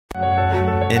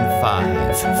In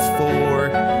 5, 4,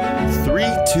 3,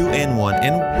 2, and 1.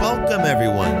 And welcome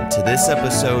everyone to this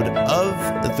episode of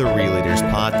the Real Leaders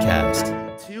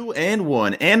Podcast. 2 and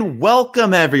 1. And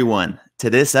welcome everyone to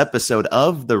this episode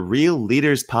of the Real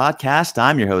Leaders Podcast.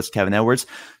 I'm your host, Kevin Edwards.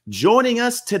 Joining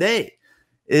us today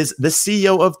is the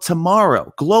CEO of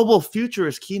Tomorrow, global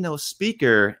futurist keynote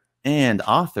speaker, and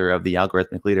author of the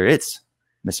Algorithmic Leader. It's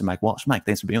Mr. Mike Walsh. Mike,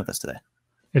 thanks for being with us today.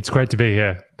 It's great to be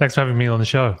here. Thanks for having me on the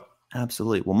show.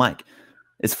 Absolutely. Well, Mike,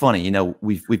 it's funny,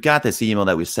 we've got this email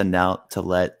that we send out to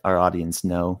let our audience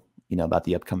know, about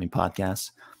the upcoming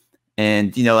podcast. And,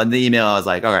 in the email, I was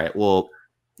like, all right, well,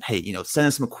 hey, send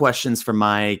us some questions for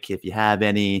Mike if you have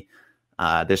any.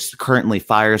 There's currently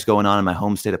fires going on in my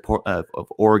home state of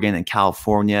Oregon and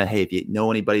California. Hey, if you know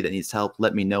anybody that needs help,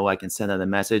 let me know. I can send out a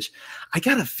message. I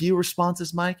got a few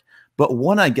responses, Mike, but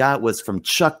one I got was from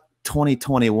Chuck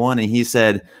 2021, and he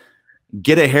said,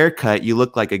 "Get a haircut. You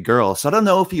look like a girl." So I don't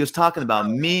know if he was talking about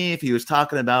me, if he was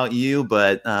talking about you,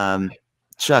 but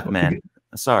Chuck, man,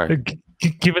 sorry.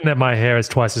 Given that my hair is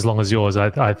twice as long as yours,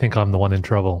 I think I'm the one in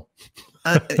trouble.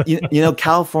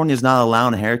 California is not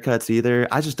allowing haircuts either.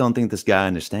 I just don't think this guy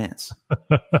understands.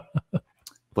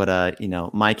 But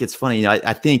Mike, it's funny.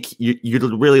 I think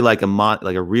you're really like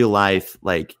a real life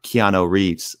like Keanu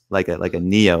Reeves, like a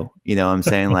Neo. You know what I'm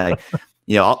saying? Like,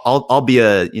 I'll be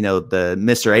the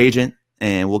Mr. Agent,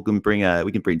 and we can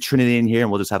bring Trinity in here, and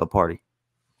we'll just have a party.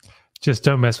 Just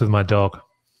don't mess with my dog.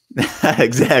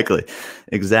 Exactly.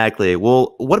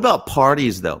 Well, what about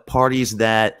parties though? Parties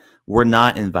that we're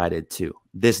not invited to.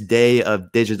 This day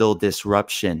of digital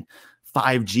disruption,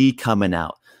 5G coming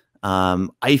out,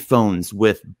 iPhones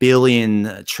with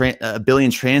billion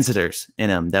transistors in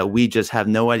them that we just have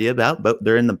no idea about, but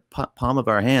they're in the palm of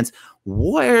our hands.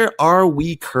 Where are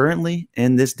we currently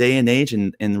in this day and age,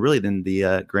 and really in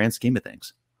the grand scheme of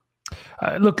things?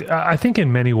 Look, I think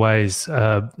in many ways,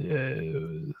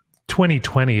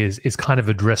 2020 is kind of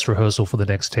a dress rehearsal for the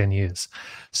next 10 years.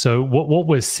 So what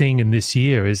we're seeing in this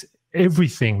year is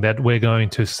everything that we're going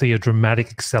to see a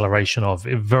dramatic acceleration of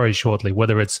very shortly,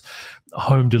 whether it's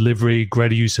home delivery,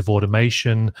 greater use of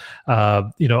automation,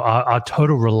 our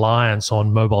total reliance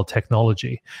on mobile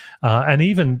technology, and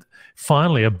even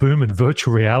finally a boom in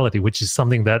virtual reality, which is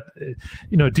something that,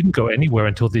 didn't go anywhere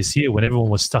until this year when everyone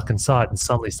was stuck inside and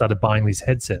suddenly started buying these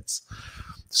headsets.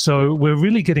 So we're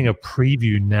really getting a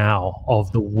preview now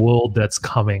of the world that's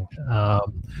coming,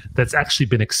 that's actually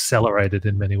been accelerated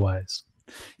in many ways.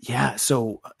 Yeah.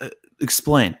 So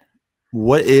explain,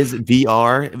 what is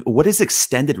VR? What is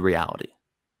extended reality?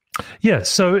 Yeah.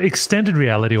 So extended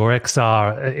reality, or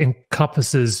XR,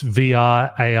 encompasses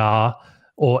VR, AR,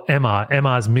 or MR.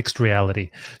 MR is mixed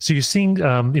reality. So you're seeing,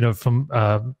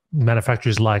 from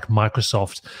manufacturers like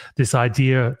Microsoft, this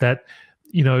idea that,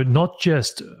 not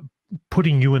just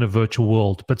putting you in a virtual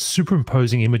world, but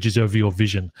superimposing images over your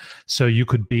vision. So you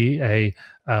could be a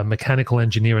mechanical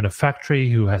engineer in a factory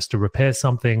who has to repair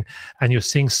something, and you're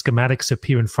seeing schematics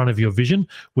appear in front of your vision,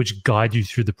 which guide you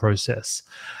through the process.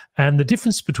 And the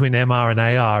difference between MR and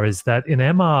AR is that in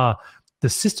MR, the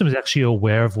system is actually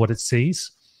aware of what it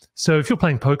sees. So if you're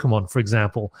playing Pokemon, for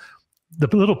example,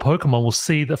 the little Pokemon will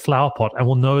see the flower pot and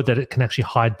will know that it can actually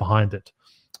hide behind it.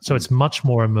 So it's much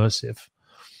more immersive.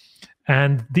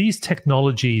 And these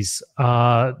technologies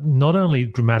are not only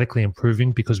dramatically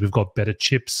improving because we've got better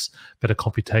chips, better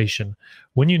computation.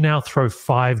 When you now throw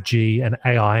 5G and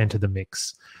AI into the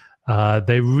mix,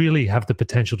 they really have the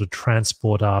potential to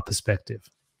transport our perspective.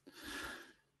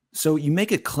 So you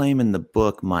make a claim in the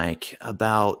book, Mike,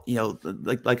 about,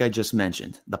 like I just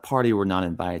mentioned, the party we're not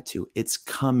invited to. It's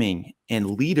coming,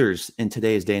 and leaders in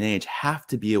today's day and age have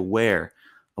to be aware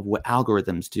of what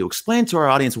algorithms do. Explain to our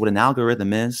audience what an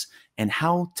algorithm is and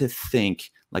how to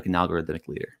think like an algorithmic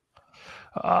leader.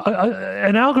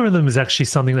 An algorithm is actually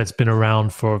something that's been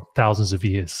around for thousands of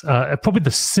years. Probably the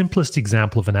simplest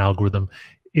example of an algorithm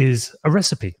is a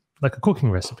recipe, like a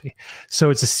cooking recipe. So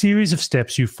it's a series of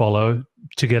steps you follow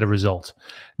to get a result.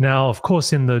 Now, of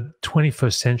course, in the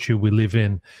 21st century we live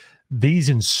in, these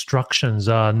instructions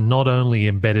are not only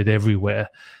embedded everywhere,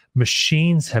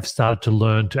 machines have started to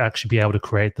learn to actually be able to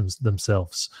create them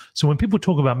themselves. So when people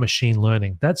talk about machine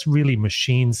learning, that's really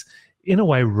machines, in a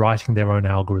way, writing their own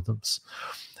algorithms.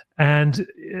 And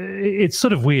it's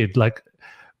sort of weird. Like,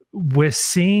 we're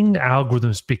seeing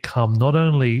algorithms become not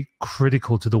only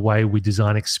critical to the way we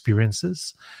design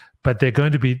experiences, but they're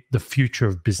going to be the future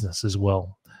of business as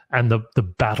well, and the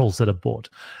battles that are bought.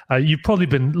 You've probably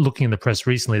been looking in the press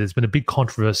recently. There's been a big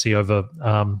controversy over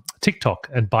TikTok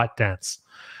and ByteDance.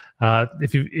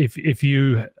 If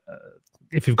you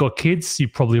if you've got kids, you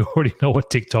probably already know what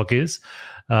TikTok is.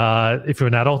 If you're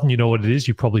an adult and you know what it is,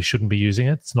 you probably shouldn't be using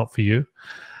it. It's not for you.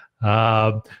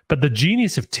 But the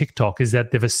genius of TikTok is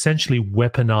that they've essentially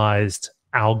weaponized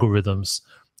algorithms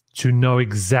to know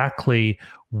exactly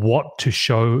what to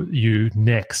show you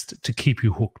next to keep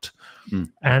you hooked.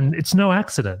 And it's no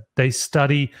accident. They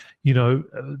study,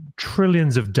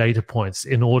 trillions of data points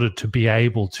in order to be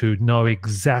able to know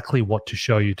exactly what to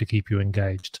show you to keep you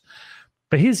engaged.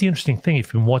 But here's the interesting thing. If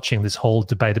you've been watching this whole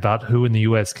debate about who in the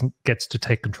US gets to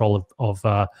take control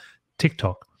of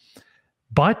TikTok,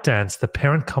 ByteDance, the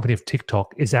parent company of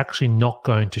TikTok, is actually not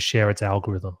going to share its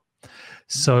algorithm.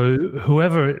 So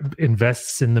whoever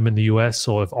invests in them in the US,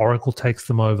 or if Oracle takes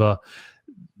them over,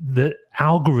 the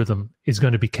algorithm is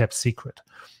going to be kept secret.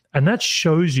 And that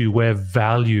shows you where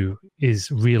value is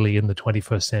really in the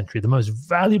 21st century. The most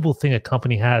valuable thing a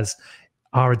company has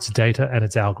are its data and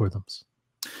its algorithms.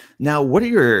 Now, what are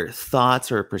your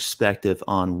thoughts or perspective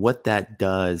on what that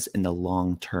does in the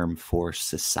long term for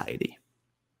society?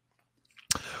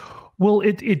 Well,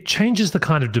 it changes the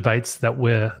kind of debates that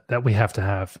we have to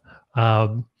have.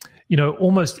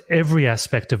 Almost every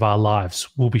aspect of our lives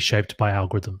will be shaped by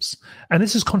algorithms. And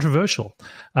this is controversial.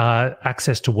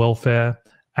 Access to welfare,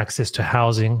 access to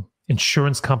housing,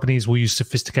 insurance companies will use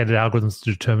sophisticated algorithms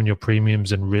to determine your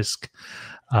premiums and risk.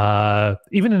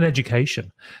 Even in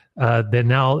education,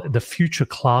 the future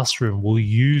classroom will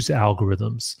use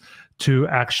algorithms to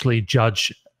actually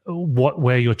judge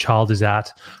where your child is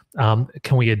at.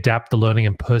 Can we adapt the learning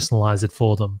and personalize it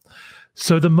for them?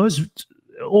 So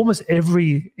almost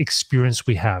every experience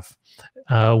we have,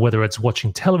 whether it's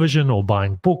watching television or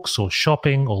buying books or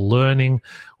shopping or learning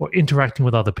or interacting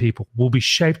with other people, will be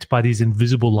shaped by these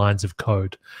invisible lines of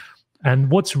code.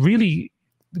 And what's really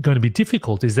going to be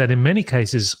difficult is that in many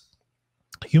cases,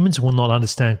 humans will not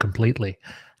understand completely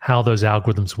how those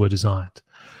algorithms were designed.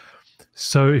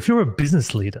 So if you're a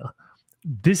business leader,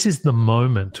 this is the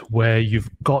moment where you've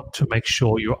got to make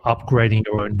sure you're upgrading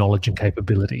your own knowledge and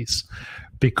capabilities,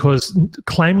 because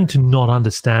claiming to not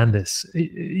understand this,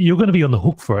 you're going to be on the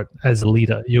hook for it as a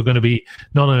leader. You're going to be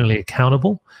not only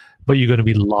accountable, but you're going to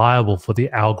be liable for the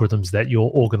algorithms that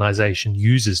your organization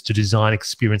uses to design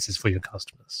experiences for your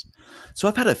customers. So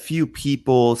I've had a few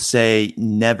people say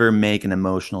never make an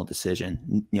emotional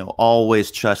decision,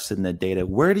 always trust in the data.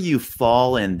 Where do you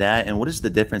fall in that? And what is the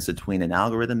difference between an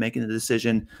algorithm making a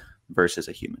decision versus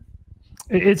a human?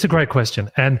 It's a great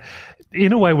question. And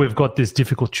in a way, we've got this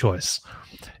difficult choice.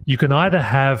 You can either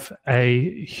have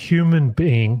a human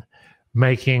being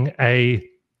making a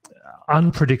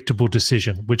unpredictable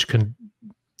decision, which can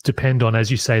depend on,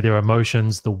 as you say, their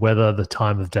emotions, the weather, the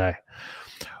time of day.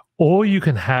 Or you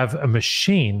can have a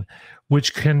machine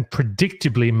which can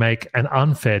predictably make an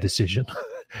unfair decision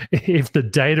if the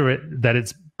data that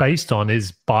it's based on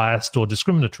is biased or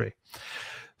discriminatory.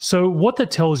 So what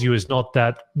that tells you is not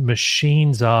that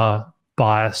machines are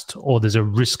biased or there's a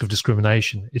risk of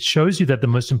discrimination. It shows you that the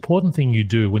most important thing you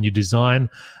do when you design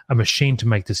a machine to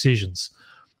make decisions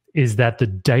is that the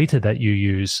data that you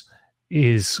use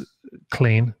is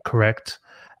clean, correct,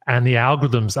 and the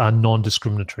algorithms are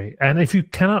non-discriminatory. And if you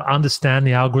cannot understand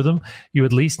the algorithm, you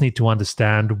at least need to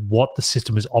understand what the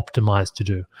system is optimized to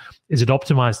do. Is it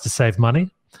optimized to save money?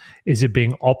 Is it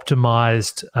being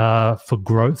optimized for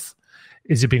growth?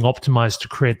 Is it being optimized to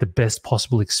create the best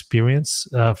possible experience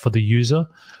for the user?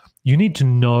 You need to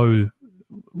know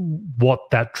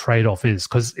what that trade-off is,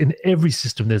 because in every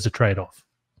system there's a trade-off.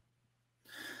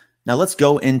 Now let's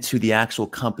go into the actual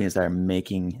companies that are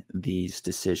making these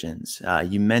decisions.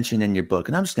 You mentioned in your book,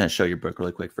 and I'm just going to show your book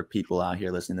really quick for people out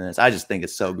here listening to this. I just think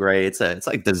it's so great. It's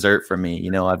like dessert for me.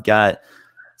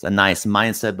 It's a nice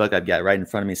mindset book. I've got right in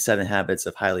front of me, 7 Habits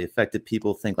of Highly Effective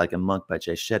People. Think Like a Monk by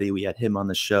Jay Shetty. We had him on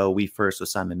the show. We first with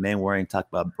Simon Mainwaring talk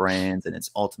about brands and its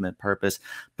ultimate purpose.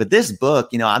 But this book,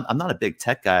 I'm not a big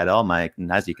tech guy at all, Mike,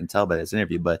 and as you can tell by this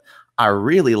interview, but I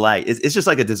really like it. It's just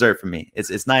like a dessert for me.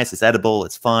 It's nice, it's edible,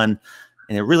 it's fun,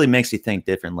 and it really makes you think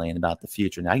differently and about the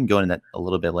future. Now I can go into that a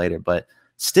little bit later, but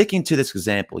sticking to this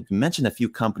example, you mentioned a few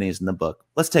companies in the book.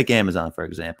 Let's take Amazon, for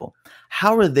example.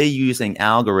 How are they using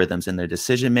algorithms in their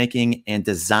decision-making and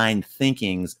design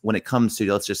thinkings when it comes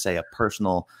to, let's just say, a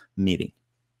personal meeting?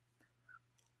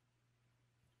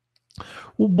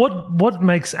 What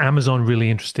makes Amazon really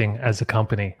interesting as a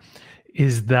company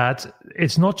is that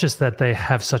it's not just that they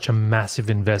have such a massive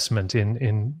investment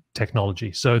in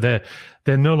technology. So they're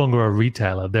no longer a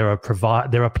retailer. They're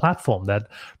a platform that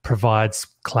provides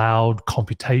cloud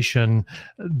computation.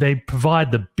 They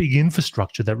provide the big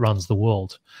infrastructure that runs the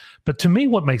world. But to me,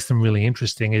 what makes them really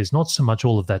interesting is not so much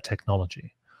all of that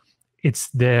technology. It's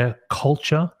their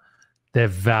culture, their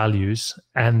values,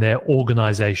 and their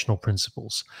organizational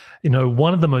principles.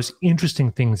 One of the most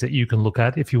interesting things that you can look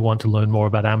at if you want to learn more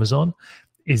about Amazon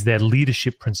is their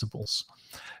leadership principles.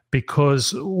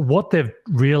 Because what they've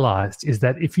realized is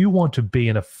that if you want to be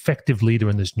an effective leader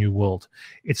in this new world,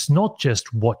 it's not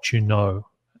just what you know,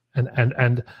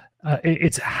 and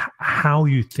it's how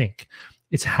you think.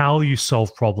 It's how you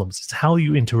solve problems. It's how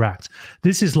you interact.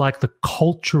 This is like the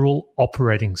cultural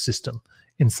operating system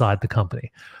inside the company.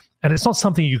 And it's not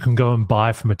something you can go and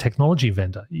buy from a technology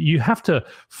vendor. You have to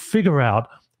figure out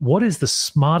what is the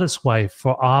smartest way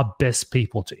for our best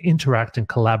people to interact and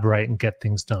collaborate and get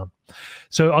things done.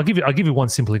 So I'll give you one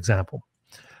simple example.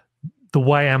 The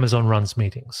way Amazon runs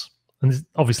meetings. And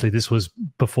obviously this was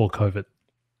before COVID.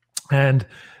 And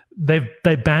they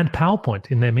banned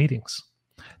PowerPoint in their meetings.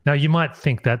 Now, you might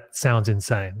think that sounds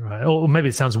insane, right? Or maybe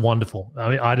it sounds wonderful. I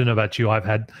mean, I don't know about you. I've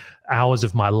had hours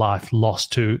of my life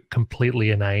lost to completely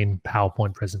inane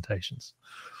PowerPoint presentations.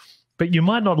 But you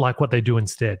might not like what they do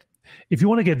instead. If you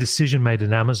want to get a decision made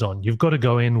in Amazon, you've got to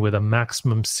go in with a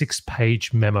maximum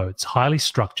 6-page memo. It's highly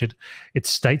structured. It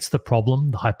states the problem,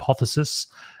 the hypothesis,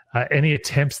 any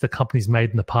attempts the company's made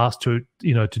in the past to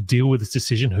deal with this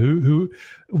decision,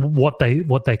 what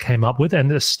they came up with, and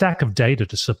a stack of data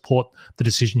to support the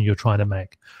decision you're trying to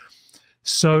make.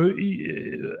 So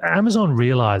Amazon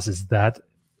realizes that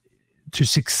to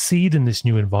succeed in this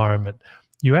new environment,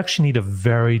 you actually need a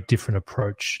very different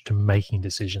approach to making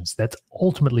decisions that's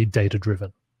ultimately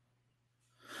data-driven.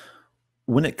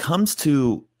 When it comes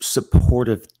to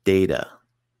supportive data,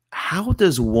 how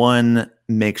does one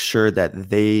make sure that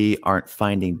they aren't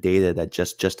finding data that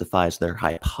just justifies their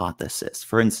hypothesis?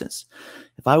 For instance,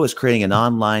 if I was creating an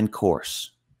online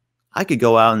course, I could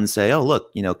go out and say, oh,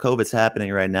 look, COVID's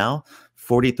happening right now.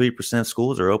 43% of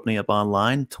schools are opening up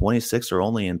online. 26 are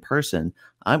only in person.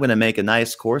 I'm going to make a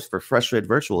nice course for frustrated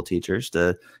virtual teachers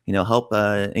to, help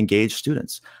engage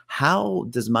students. How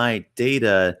does my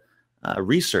data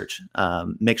research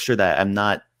make sure that I'm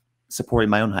not supporting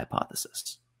my own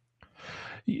hypothesis?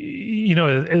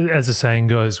 As the saying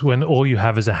goes, when all you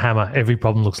have is a hammer, every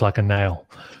problem looks like a nail.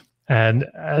 And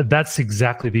that's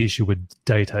exactly the issue with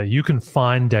data. You can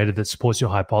find data that supports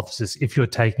your hypothesis if you're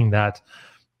taking that,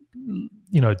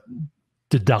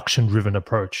 deduction-driven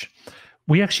approach.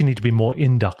 We actually need to be more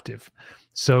inductive.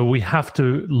 So we have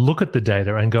to look at the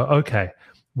data and go, okay,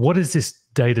 what is this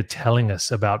data telling us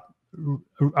about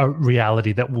a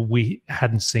reality that we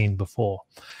hadn't seen before?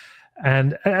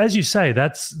 And as you say,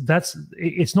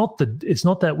 it's not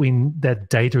that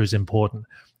data is important.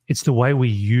 It's the way we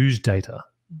use data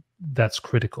that's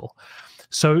critical.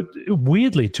 So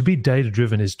weirdly, to be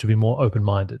data-driven is to be more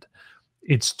open-minded.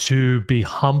 It's to be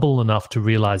humble enough to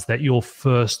realize that your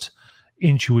first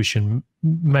intuition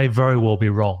may very well be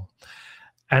wrong.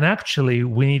 And actually,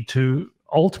 we need to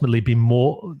ultimately be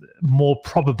more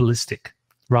probabilistic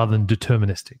rather than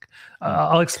deterministic.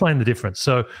 I'll explain the difference.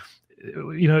 So,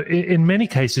 in many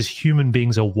cases, human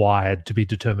beings are wired to be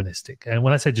deterministic. And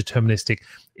when I say deterministic,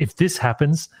 if this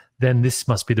happens, then this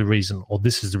must be the reason, or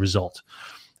this is the result.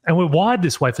 And we're wired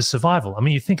this way for survival. I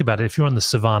mean, you think about it. If you're in the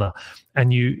savannah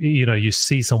and you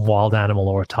see some wild animal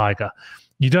or a tiger,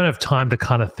 you don't have time to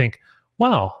kind of think,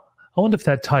 wow, I wonder if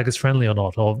that tiger's friendly or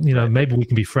not, or maybe we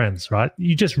can be friends, right?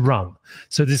 You just run.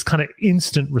 So this kind of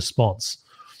instant response.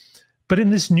 But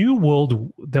in this new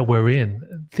world that we're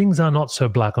in, things are not so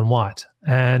black and white.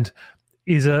 And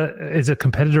is a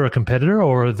competitor,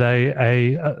 or are they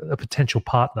a potential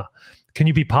partner? Can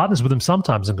you be partners with them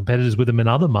sometimes and competitors with them in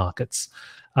other markets?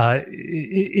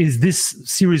 Is this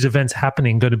series of events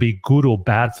happening going to be good or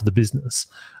bad for the business?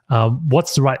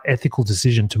 What's the right ethical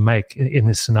decision to make in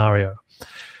this scenario?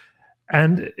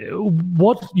 And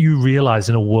what you realize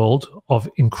in a world of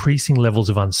increasing levels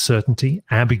of uncertainty,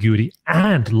 ambiguity,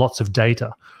 and lots of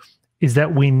data is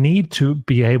that we need to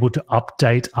be able to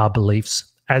update our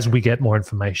beliefs as we get more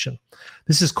information.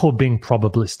 This is called being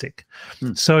probabilistic.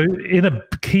 So in a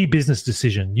key business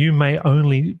decision, you may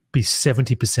only be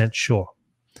 70% sure.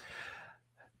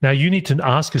 Now, you need to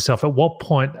ask yourself, at what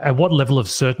point, at what level of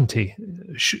certainty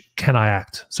can I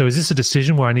act? So is this a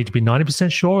decision where I need to be 90%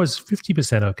 sure, or is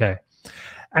 50% okay?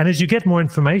 And as you get more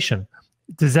information,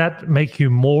 does that make you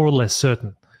more or less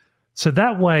certain? So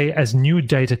that way, as new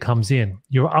data comes in,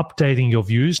 you're updating your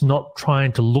views, not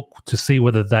trying to look to see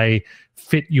whether they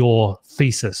fit your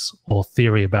thesis or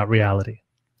theory about reality.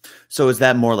 So is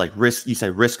that more like risk? You say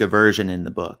risk aversion in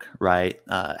the book, right?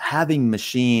 Having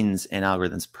machines and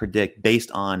algorithms predict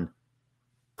based on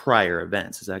prior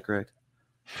events. Is that correct?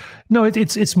 No,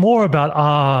 it's more about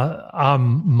our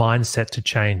mindset to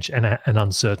change and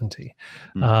uncertainty.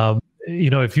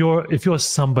 if you're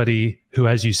somebody who,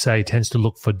 as you say, tends to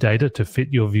look for data to fit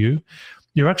your view,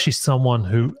 you're actually someone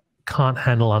who can't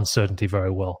handle uncertainty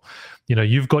very well.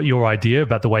 You've got your idea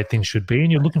about the way things should be,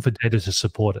 and you're looking for data to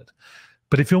support it.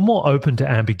 But if you're more open to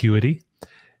ambiguity,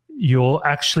 you're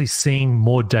actually seeing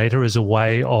more data as a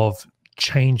way of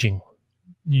changing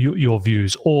your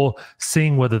views, or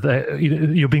seeing whether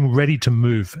you're being ready to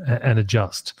move and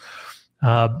adjust.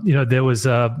 There was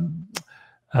the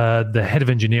head of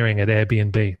engineering at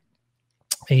Airbnb.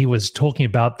 He was talking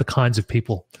about the kinds of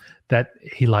people that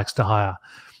he likes to hire.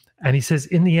 And he says,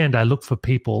 in the end, I look for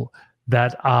people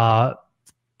that are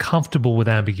comfortable with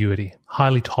ambiguity,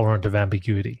 highly tolerant of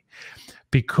ambiguity,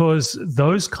 because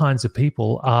those kinds of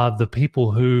people are the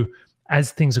people who,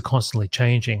 as things are constantly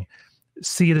changing,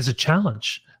 see it as a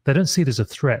challenge. They don't see it as a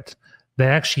threat. They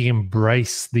actually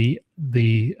embrace the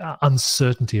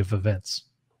uncertainty of events.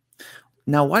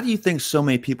 Now, why do you think so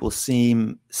many people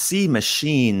see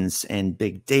machines and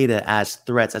big data as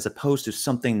threats, as opposed to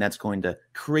something that's going to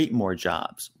create more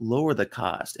jobs, lower the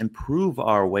cost, improve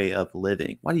our way of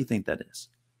living? Why do you think that is?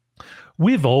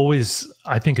 We've always,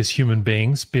 I think, as human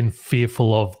beings, been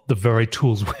fearful of the very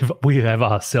tools we have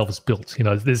ourselves built.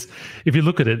 If you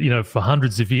look at it, for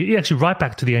hundreds of years, actually right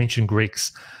back to the ancient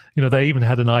Greeks, they even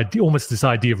had an idea, almost this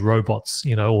idea of robots,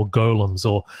 or golems,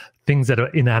 or things that are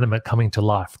inanimate coming to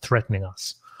life, threatening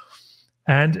us.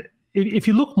 And if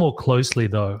you look more closely,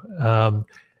 though,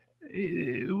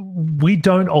 we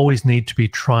don't always need to be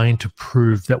trying to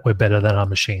prove that we're better than our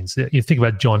machines. You think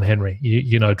about John Henry,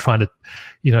 trying to,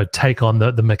 take on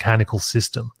the mechanical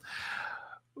system,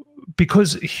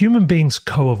 because human beings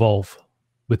co-evolve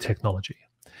with technology.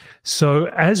 So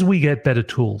as we get better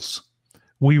tools,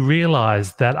 we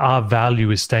realize that our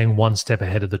value is staying one step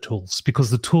ahead of the tools,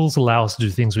 because the tools allow us to do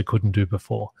things we couldn't do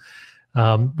before.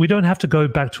 We don't have to go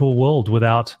back to a world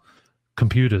without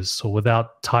computers, or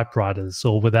without typewriters,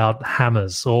 or without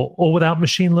hammers, or without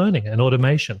machine learning and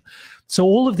automation. So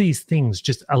all of these things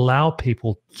just allow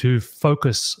people to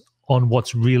focus on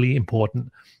what's really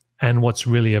important and what's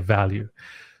really of value.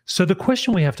 So the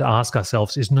question we have to ask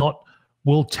ourselves is not,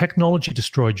 will technology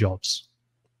destroy jobs?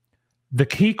 The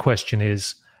key question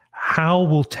is, how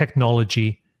will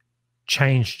technology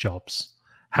change jobs?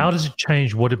 How does it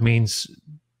change what it means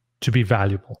to be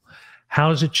valuable? How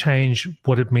does it change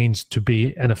what it means to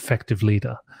be an effective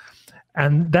leader?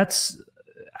 And that's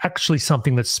actually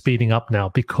something that's speeding up now,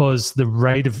 because the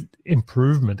rate of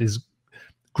improvement is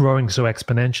growing so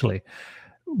exponentially.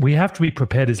 We have to be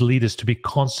prepared as leaders to be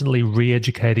constantly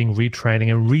re-educating, retraining,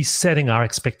 and resetting our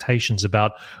expectations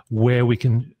about where we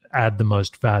can add the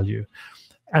most value.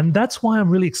 And that's why I'm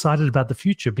really excited about the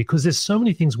future, because there's so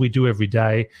many things we do every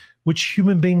day which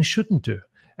human beings shouldn't do.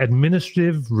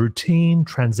 Administrative, routine,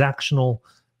 transactional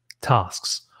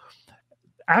tasks.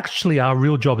 Actually, our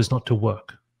real job is not to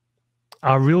work.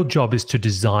 Our real job is to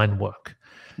design work.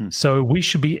 So we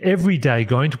should be every day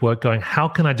going to work going, how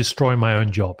can I destroy my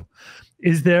own job?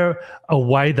 Is there a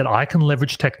way that I can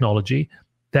leverage technology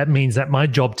that means that my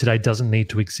job today doesn't need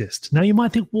to exist? Now, you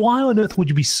might think, why on earth would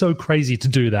you be so crazy to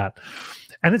do that?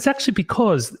 And it's actually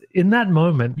because in that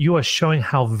moment, you are showing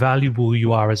how valuable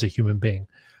you are as a human being,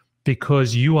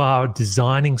 because you are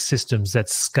designing systems that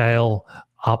scale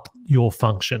up your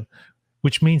function,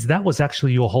 which means that was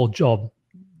actually your whole job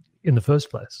in the first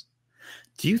place.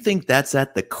 Do you think that's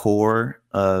at the core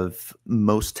of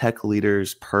most tech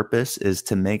leaders' purpose, is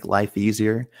to make life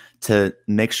easier, to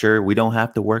make sure we don't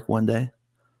have to work one day?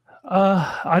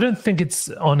 I don't think it's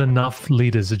on enough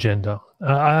leaders' agenda.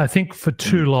 I think for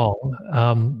too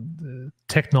long,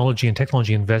 technology and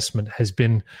technology investment has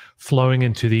been flowing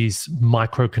into these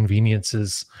micro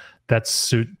conveniences that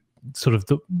suit sort of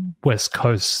the West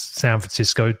Coast, San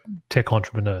Francisco tech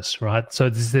entrepreneurs, right? So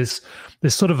there's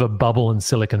sort of a bubble in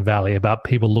Silicon Valley about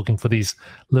people looking for these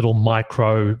little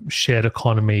micro shared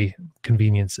economy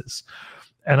conveniences.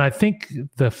 And I think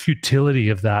the futility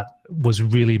of that was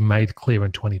really made clear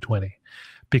in 2020,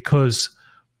 because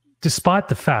despite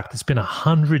the fact it's been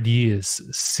 100 years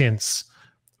since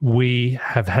we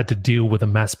have had to deal with a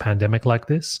mass pandemic like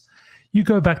this, you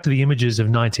go back to the images of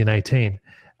 1918,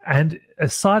 and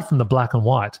aside from the black and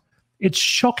white, it's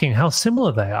shocking how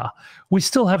similar they are. We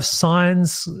still have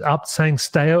signs up saying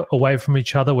stay away from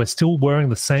each other. We're still wearing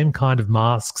the same kind of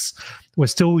masks. We're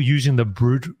still using the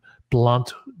brute,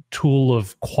 blunt tool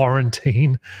of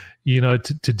quarantine,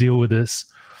 to deal with this.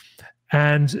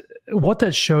 And what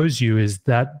that shows you is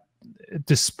that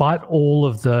despite all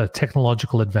of the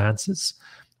technological advances,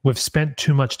 we've spent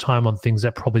too much time on things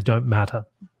that probably don't matter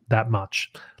that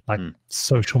much, like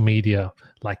social media,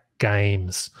 like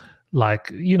games,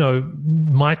 like,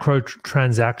 micro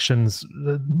transactions,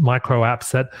 micro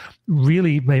apps that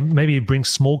really maybe bring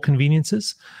small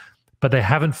conveniences, but they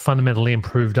haven't fundamentally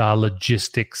improved our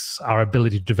logistics, our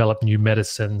ability to develop new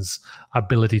medicines, our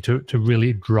ability to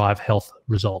really drive health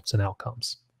results and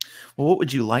outcomes. Well, what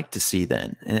would you like to see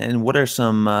then? And what are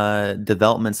some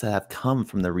developments that have come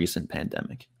from the recent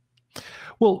pandemic?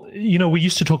 Well, we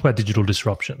used to talk about digital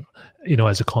disruption,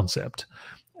 as a concept.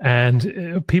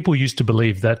 And people used to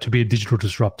believe that to be a digital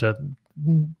disruptor,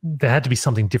 there had to be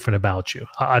something different about you.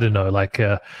 I don't know, like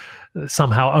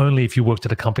somehow only if you worked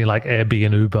at a company like Airbnb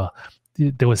and Uber,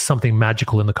 there was something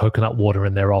magical in the coconut water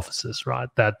in their offices, right?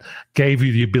 That gave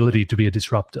you the ability to be a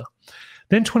disruptor.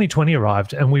 Then 2020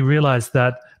 arrived, and we realized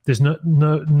that there's no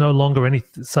longer any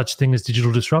such thing as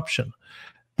digital disruption.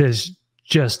 There's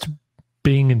just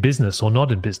being in business or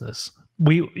not in business.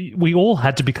 We all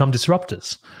had to become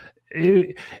disruptors.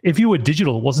 If you were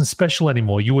digital, it wasn't special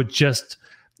anymore. You were just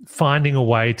finding a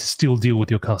way to still deal with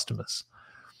your customers.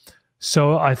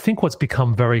 So I think what's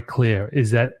become very clear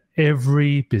is that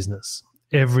every business,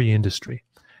 every industry,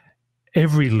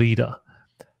 every leader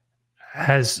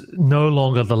has no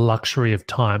longer the luxury of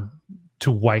time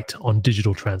to wait on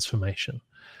digital transformation.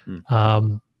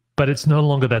 But it's no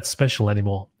longer that special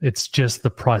anymore. It's just the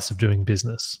price of doing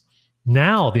business.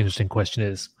 Now, the interesting question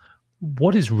is,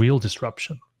 what is real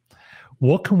disruption?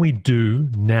 What can we do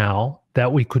now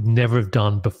that we could never have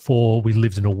done before we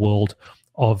lived in a world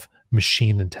of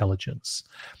machine intelligence?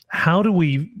 How do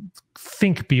we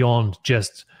think beyond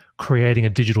just creating a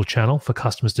digital channel for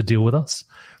customers to deal with us,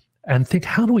 and think,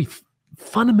 how do we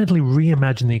fundamentally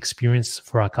reimagine the experience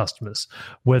for our customers,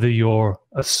 whether you're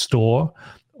a store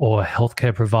or a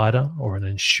healthcare provider or an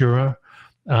insurer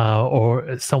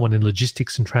or someone in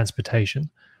logistics and transportation?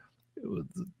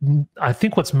 I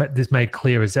think what's made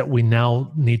clear is that we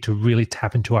now need to really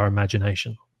tap into our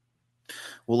imagination.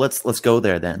 Well, let's go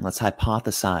there then. Let's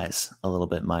hypothesize a little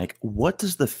bit, Mike. What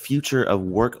does the future of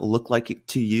work look like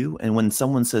to you? And when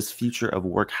someone says future of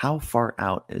work, how far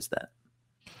out is that?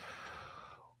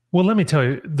 Well, let me tell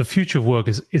you, the future of work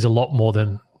is a lot more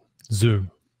than Zoom.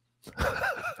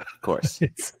 Of course.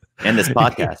 And this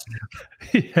podcast.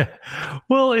 Yeah.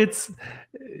 Well,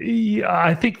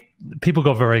 I think people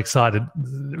got very excited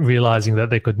realizing that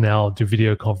they could now do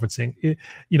video conferencing.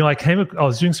 I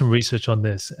was doing some research on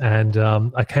this, and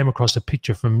I came across a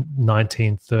picture from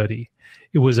 1930.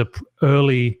 It was an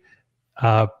early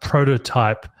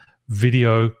prototype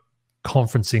video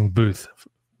conferencing booth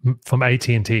from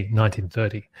AT&T,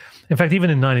 1930. In fact,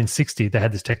 even in 1960, they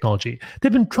had this technology.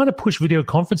 They've been trying to push video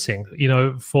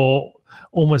conferencing, for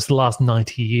almost the last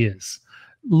 90 years,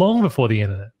 long before the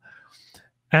internet.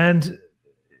 And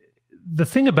the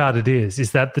thing about it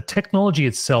is that the technology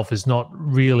itself is not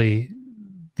really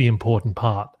the important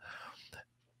part.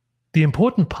 The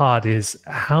important part is,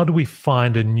 how do we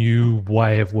find a new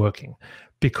way of working?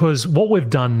 Because what we've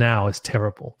done now is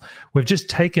terrible. We've just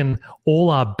taken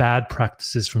all our bad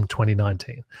practices from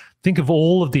 2019. Think of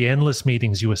all of the endless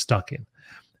meetings you were stuck in.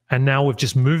 And now we've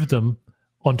just moved them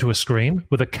onto a screen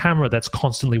with a camera that's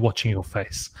constantly watching your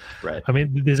face. Right. I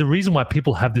mean, there's a reason why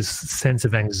people have this sense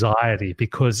of anxiety,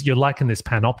 because you're like in this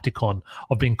panopticon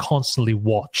of being constantly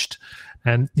watched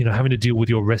and, having to deal with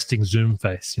your resting Zoom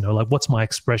face, like, what's my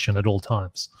expression at all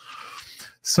times?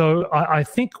 So I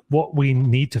think what we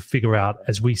need to figure out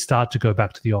as we start to go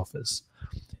back to the office,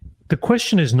 the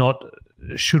question is not,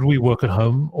 should we work at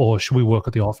home or should we work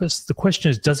at the office? The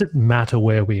question is, does it matter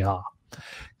where we are?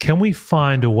 Can we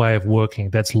find a way of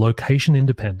working that's location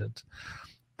independent,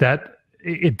 that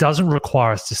it doesn't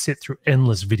require us to sit through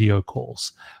endless video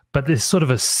calls, but there's sort of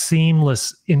a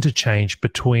seamless interchange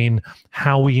between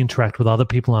how we interact with other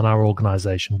people in our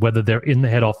organization, whether they're in the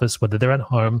head office, whether they're at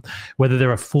home, whether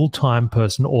they're a full-time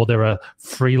person or they're a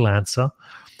freelancer.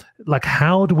 Like,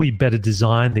 how do we better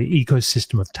design the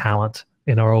ecosystem of talent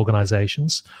in our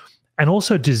organizations, and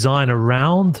also design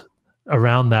around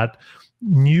that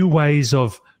new ways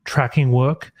of tracking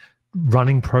work,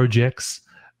 running projects,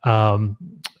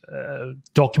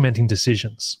 documenting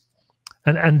decisions.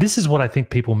 And this is what I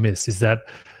think people miss, is that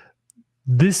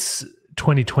this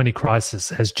 2020 crisis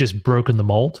has just broken the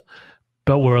mold,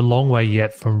 but we're a long way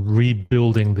yet from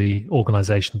rebuilding the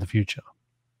organization of the future.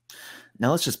 Now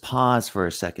let's just pause for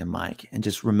a second, Mike, and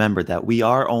just remember that we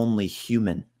are only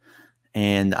human.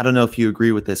 And I don't know if you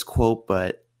agree with this quote,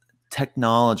 but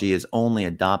technology is only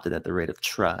adopted at the rate of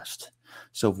trust.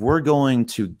 So if we're going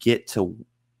to get to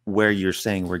where you're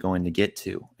saying we're going to get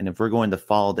to, and if we're going to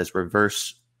follow this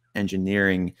reverse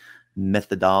engineering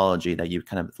methodology that you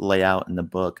kind of lay out in the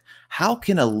book, how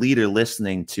can a leader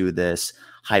listening to this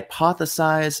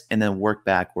hypothesize and then work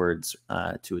backwards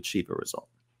to achieve a result?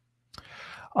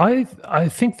 I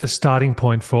think the starting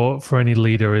point for any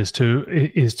leader is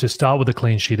to start with a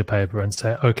clean sheet of paper and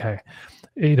say, okay,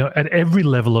 at every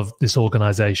level of this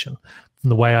organization, from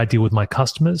the way I deal with my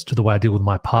customers to the way I deal with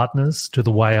my partners to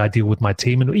the way I deal with my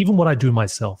team and even what I do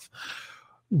myself,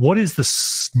 what is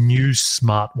the new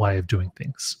smart way of doing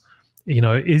things?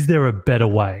 Is there a better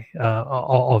way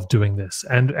of doing this?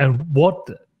 And what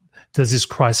does this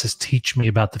crisis teach me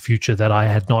about the future that I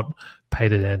had not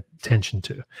paid attention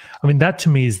to? I mean, that to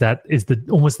me is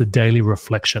almost the daily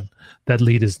reflection that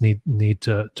leaders need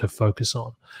to focus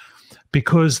on,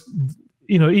 because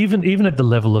even at the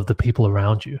level of the people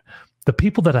around you, the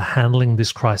people that are handling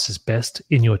this crisis best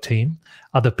in your team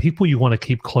are the people you want to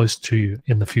keep close to you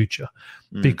in the future,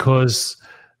 because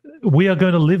we are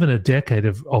going to live in a decade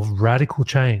of radical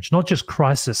change, not just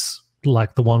crisis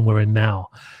like the one we're in now,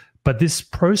 but this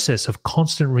process of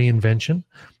constant reinvention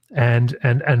and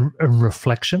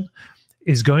reflection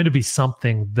is going to be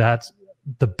something that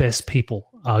the best people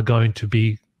are going to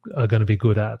be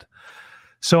good at.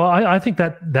 So I think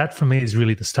that for me is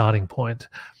really the starting point.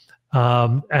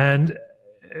 And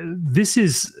this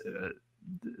is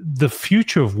the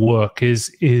future of work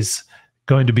is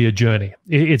going to be a journey.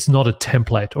 It's not a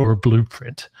template or a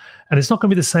blueprint, and it's not going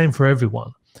to be the same for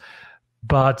everyone.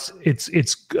 But it's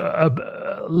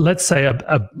let's say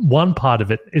one part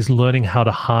of it is learning how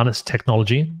to harness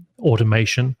technology,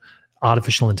 automation,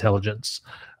 artificial intelligence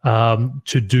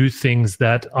to do things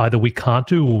that either we can't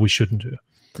do or we shouldn't do.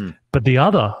 But the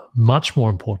other, much more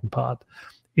important part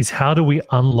is how do we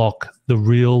unlock the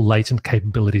real latent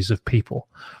capabilities of people?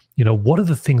 What are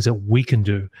the things that we can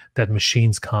do that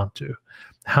machines can't do?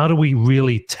 How do we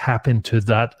really tap into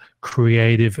that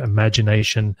creative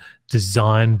imagination,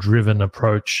 design-driven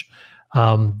approach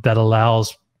that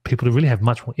allows people to really have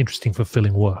much more interesting,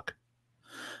 fulfilling work?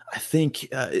 I think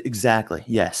exactly,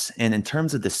 yes. And in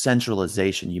terms of the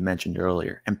centralization you mentioned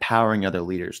earlier, empowering other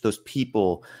leaders, those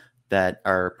people that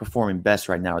are performing best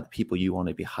right now are the people you want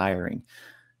to be hiring.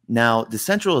 Now,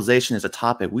 decentralization is a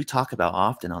topic we talk about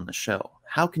often on the show.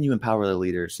 How can you empower the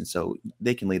leaders and so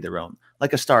they can lead their own?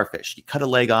 Like a starfish, you cut a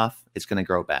leg off, it's going to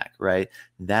grow back, right?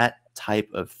 That type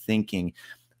of thinking.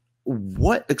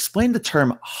 Explain the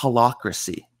term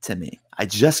holacracy to me. I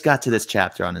just got to this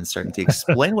chapter on uncertainty.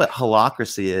 Explain what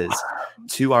holacracy is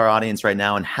to our audience right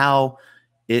now and how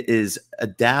it is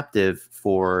adaptive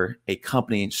for a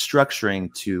company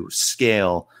structuring to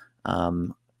scale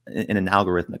in an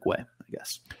algorithmic way, I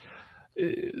guess.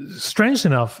 Strange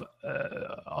enough,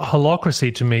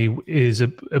 holacracy to me is a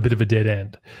bit of a dead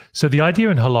end. So the idea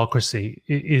in holacracy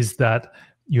is that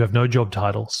you have no job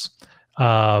titles,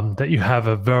 that you have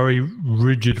a very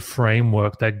rigid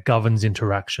framework that governs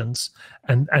interactions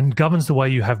and governs the way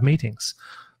you have meetings.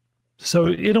 So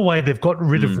in a way, they've got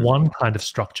rid of one kind of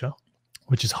structure,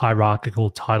 which is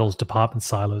hierarchical, titles, department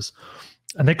silos.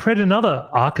 And they created another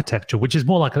architecture, which is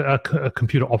more like a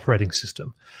computer operating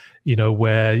system,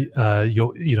 where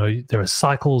there are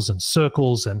cycles and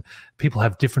circles and people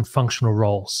have different functional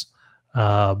roles.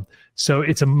 So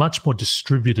it's a much more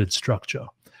distributed structure.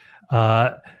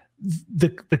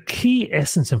 The key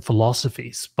essence and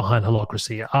philosophies behind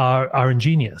holacracy are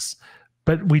ingenious,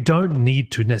 but we don't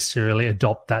need to necessarily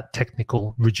adopt that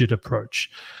technical, rigid approach.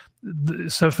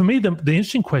 So for me, the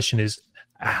interesting question is,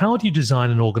 how do you design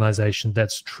an organization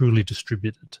that's truly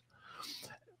distributed?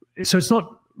 So it's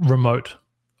not remote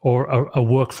or a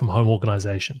work from home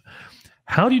organization.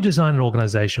 How do you design an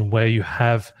organization where you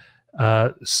have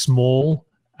small,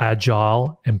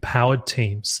 agile, empowered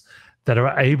teams that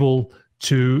are able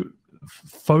to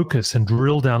focus and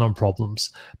drill down on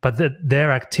problems, but that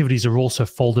their activities are also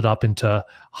folded up into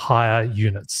higher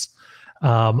units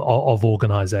of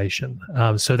organization,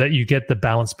 so that you get the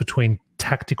balance between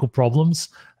tactical problems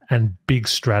and big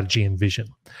strategy and vision.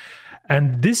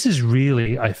 And this is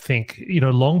really, I think,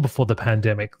 long before the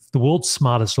pandemic, the world's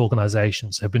smartest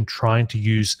organizations have been trying to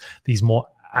use these more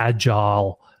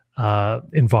agile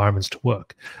environments to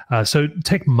work. So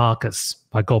take Marcus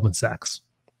by Goldman Sachs,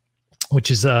 which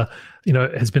is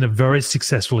has been a very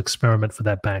successful experiment for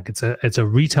that bank. It's a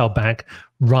retail bank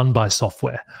run by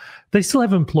software. They still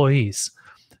have employees,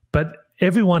 but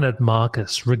everyone at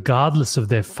Marcus, regardless of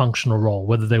their functional role,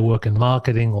 whether they work in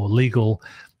marketing or legal,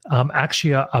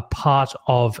 actually are part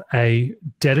of a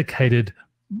dedicated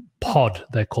pod,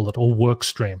 they call it, or work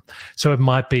stream. So it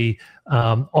might be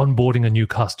onboarding a new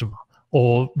customer,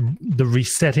 or the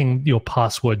resetting your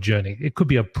password journey. It could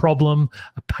be a problem,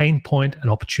 a pain point, an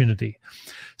opportunity.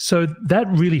 So that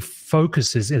really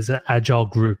focuses as an agile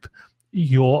group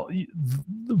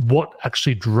what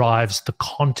actually drives the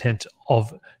content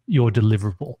of your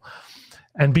deliverable.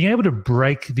 And being able to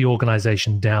break the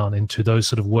organization down into those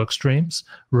sort of work streams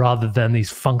rather than these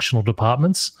functional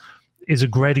departments is a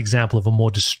great example of a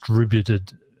more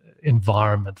distributed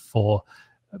environment for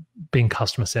being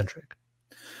customer-centric.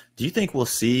 Do you think we'll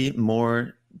see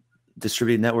more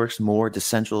distributed networks, more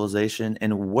decentralization?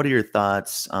 And what are your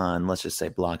thoughts on, let's just say,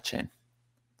 blockchain?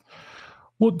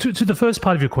 Well, to the first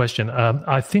part of your question,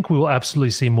 I think we will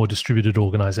absolutely see more distributed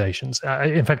organizations.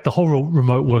 In fact, the whole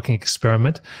remote working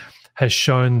experiment has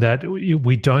shown that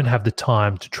we don't have the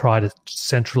time to try to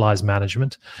centralize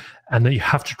management, and that you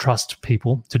have to trust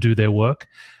people to do their work.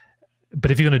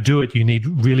 But if you're going to do it, you need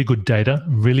really good data,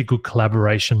 really good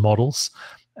collaboration models,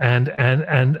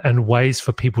 and ways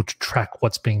for people to track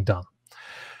what's being done.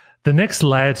 The next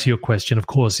layer to your question, of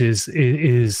course, is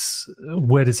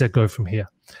where does that go from here?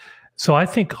 So I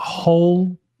think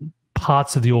whole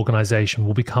parts of the organization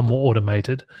will become more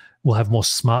automated. We'll have more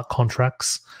smart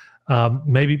contracts.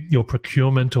 Maybe your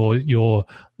procurement or your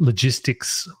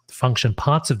logistics function,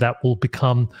 parts of that will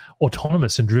become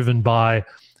autonomous and driven by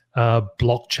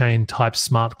blockchain type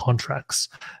smart contracts.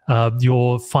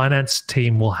 Your finance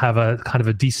team will have a kind of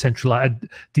a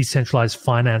decentralized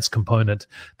finance component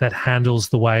that handles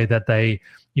the way that they,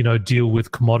 deal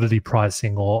with commodity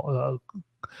pricing or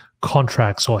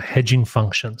contracts or hedging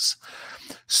functions.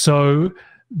 So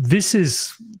this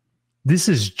is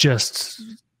just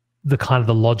the kind of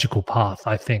the logical path,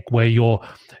 I think, where you're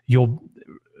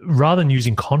rather than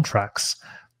using contracts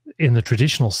in the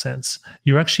traditional sense,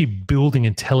 you're actually building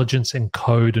intelligence and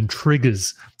code and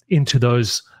triggers into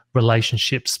those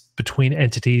relationships between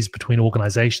entities, between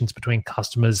organizations, between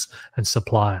customers and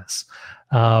suppliers.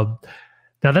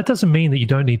 Now, that doesn't mean that you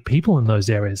don't need people in those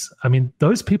areas. I mean,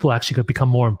 those people actually could become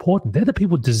more important. They're the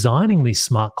people designing these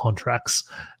smart contracts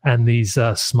and these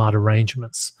smart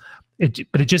arrangements.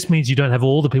 But it just means you don't have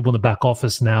all the people in the back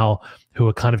office now who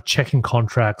are kind of checking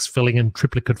contracts, filling in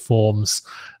triplicate forms,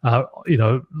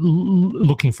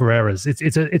 looking for errors.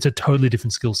 It's a totally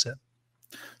different skill set.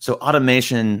 So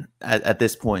automation at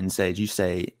this point in stage, you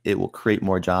say it will create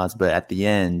more jobs, but at the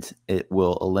end, it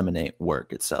will eliminate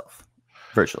work itself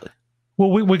virtually.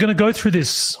 Well, we're going to go through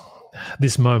this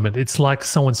moment. It's like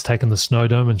someone's taken the snow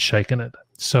dome and shaken it.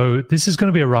 So this is going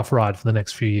to be a rough ride for the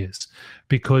next few years,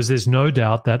 because there's no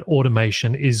doubt that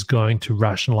automation is going to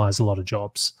rationalize a lot of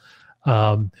jobs.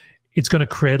 It's going to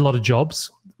create a lot of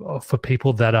jobs for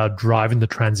people that are driving the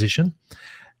transition.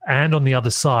 And on the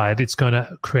other side, it's going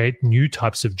to create new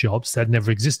types of jobs that never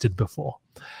existed before.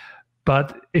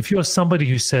 But if you're somebody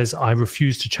who says, I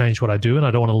refuse to change what I do and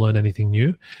I don't want to learn anything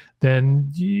new,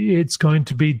 then it's going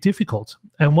to be difficult.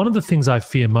 And one of the things I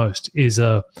fear most is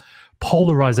a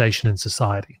polarization in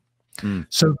society.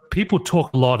 So people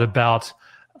talk a lot about,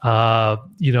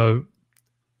 algorithmic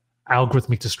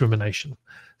discrimination.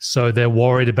 So they're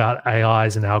worried about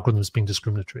AIs and algorithms being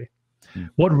discriminatory.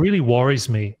 What really worries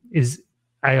me is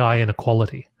AI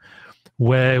inequality,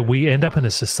 where we end up in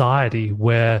a society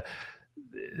where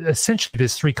essentially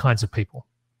there's three kinds of people.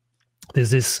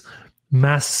 There's this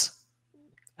mass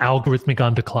algorithmic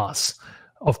underclass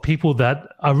of people that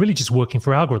are really just working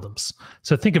for algorithms.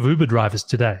 So think of Uber drivers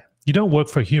today. You don't work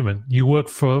for a human. You work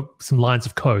for some lines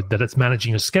of code that it's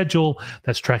managing your schedule,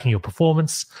 that's tracking your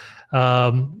performance.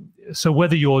 So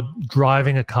whether you're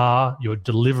driving a car, you're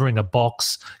delivering a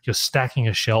box, you're stacking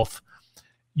a shelf,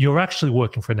 you're actually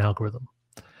working for an algorithm.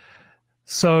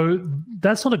 So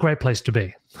that's not a great place to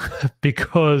be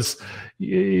because,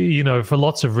 for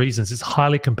lots of reasons, it's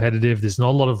highly competitive. There's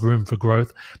not a lot of room for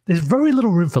growth. There's very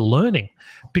little room for learning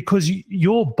because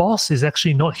your boss is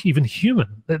actually not even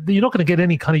human. You're not going to get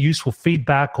any kind of useful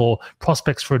feedback or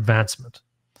prospects for advancement.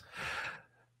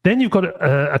 Then you've got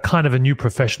a kind of a new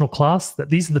professional class that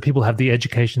these are the people who have the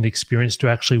education, the experience to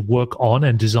actually work on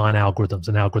and design algorithms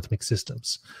and algorithmic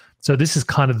systems. So this is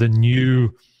kind of the new,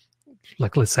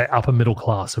 like, let's say, upper middle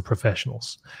class of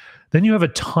professionals. Then you have a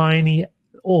tiny,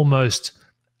 almost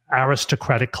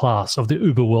aristocratic class of the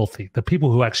uber wealthy, the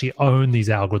people who actually own these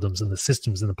algorithms and the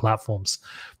systems and the platforms,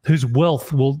 whose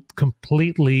wealth will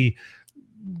completely,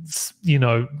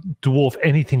 dwarf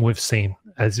anything we've seen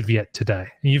as of yet today.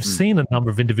 And you've seen a number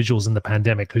of individuals in the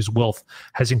pandemic whose wealth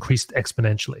has increased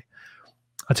exponentially.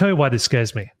 I'll tell you why this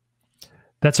scares me.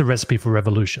 That's a recipe for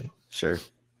revolution. Sure.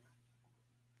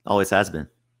 Always has been.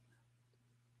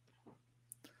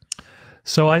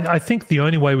 So I think the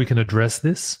only way we can address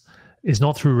this is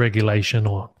not through regulation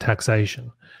or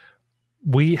taxation.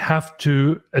 we have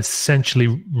to essentially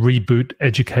reboot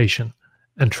education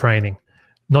and training,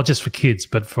 not just for kids,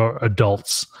 but for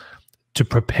adults, to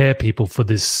prepare people for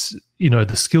this,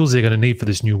 the skills they're going to need for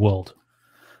this new world.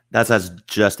 That's what I was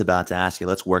just about to ask you.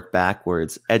 Let's work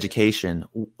backwards. Education,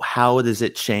 how does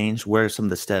it change? What are some of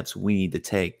the steps we need to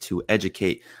take to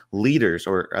educate leaders,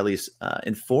 or at least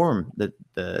inform the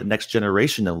next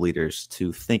generation of leaders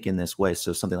to think in this way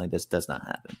so something like this does not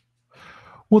happen?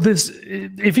 Well,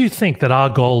 if you think that our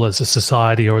goal as a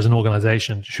society or as an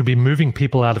organization should be moving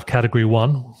people out of category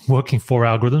 1, working for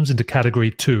algorithms, into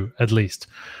category 2 at least,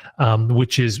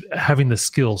 which is having the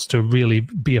skills to really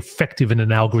be effective in an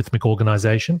algorithmic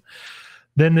organization,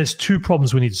 then there's 2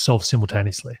 problems we need to solve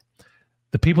simultaneously.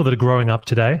 The people that are growing up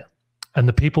today and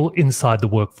the people inside the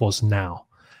workforce now.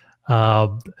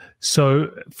 So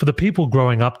for the people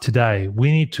growing up today, we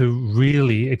need to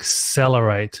really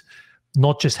accelerate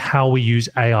not just how we use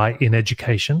AI in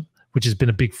education, which has been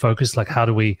a big focus, like how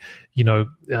do we,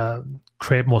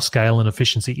 create more scale and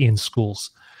efficiency in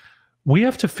schools. We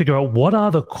have to figure out what are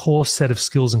the core set of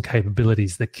skills and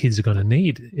capabilities that kids are going to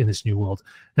need in this new world.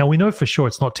 Now, we know for sure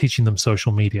it's not teaching them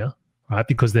social media, right?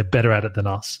 Because they're better at it than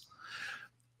us.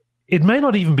 It may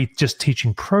not even be just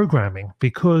teaching programming,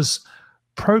 because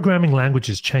programming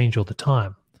languages change all the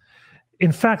time.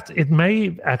 In fact, it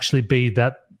may actually be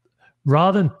that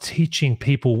rather than teaching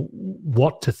people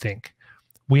what to think,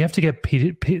 we have to get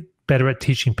better at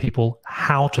teaching people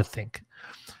how to think.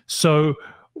 So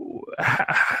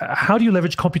how do you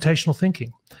leverage computational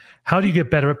thinking? How do you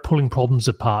get better at pulling problems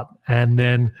apart and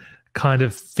then kind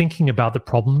of thinking about the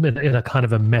problem in a kind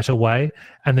of a meta way,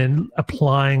 and then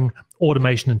applying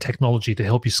automation and technology to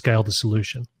help you scale the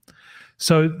solution?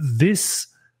 So this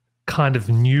kind of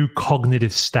new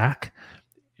cognitive stack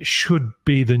should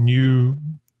be the new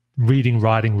reading,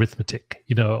 writing, arithmetic,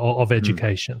 of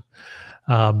education.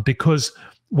 Because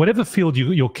whatever field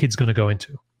your kid's going to go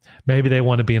into, maybe they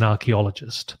want to be an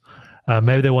archaeologist,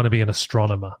 maybe they want to be an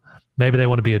astronomer, maybe they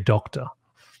want to be a doctor.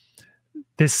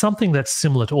 There's something that's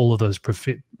similar to all of those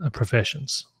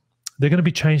professions. They're going to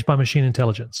be changed by machine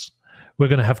intelligence. We're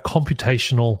going to have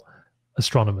computational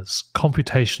astronomers,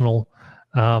 computational,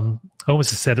 I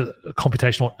almost said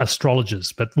computational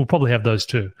astrologers, but we'll probably have those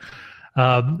too.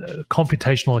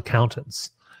 Computational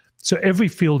accountants. So every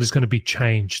field is going to be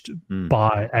changed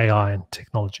by AI and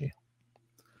technology.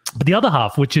 But the other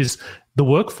half, which is the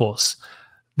workforce,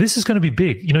 this is going to be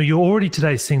big. You're already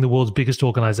today seeing the world's biggest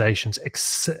organizations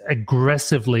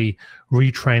aggressively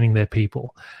retraining their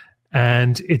people.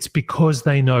 And it's because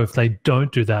they know if they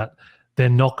don't do that, they're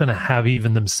not going to have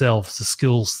even themselves the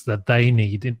skills that they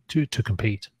need to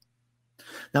compete.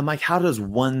 Now, Mike, how does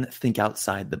one think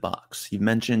outside the box? You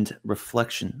mentioned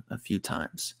reflection a few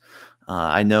times.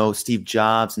 I know Steve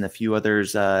Jobs and a few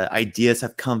others, ideas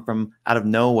have come from out of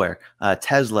nowhere.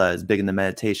 Tesla is big into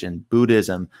meditation,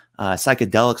 Buddhism,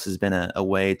 psychedelics has been a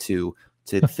way to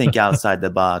think outside the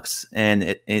box, and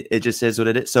it just is what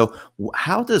it is. So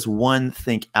how does one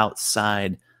think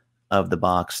outside of the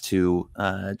box to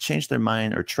change their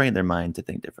mind or train their mind to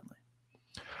think differently?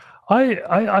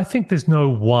 I think there's no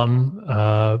one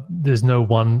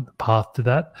path to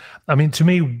that. I mean, to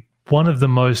me, one of the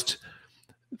most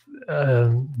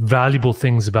valuable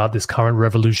things about this current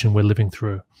revolution we're living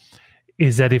through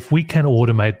is that if we can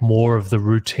automate more of the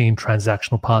routine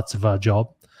transactional parts of our job,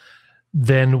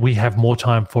 then we have more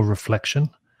time for reflection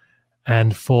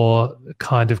and for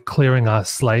kind of clearing our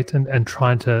slate and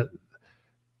trying to,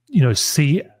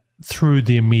 see through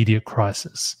the immediate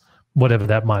crisis, whatever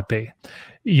that might be.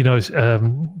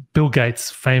 Bill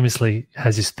Gates famously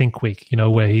has his Think Week,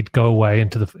 where he'd go away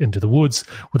into the woods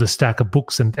with a stack of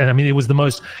books, and I mean, it was the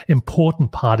most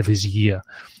important part of his year.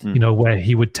 Where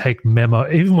he would take memo,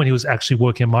 even when he was actually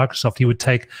working at Microsoft, he would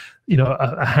take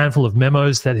a handful of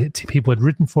memos that people had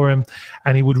written for him,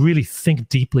 and he would really think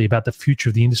deeply about the future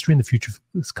of the industry and the future of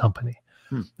this company.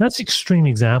 That's an extreme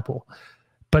example,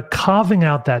 but carving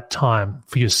out that time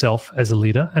for yourself as a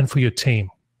leader and for your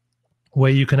team,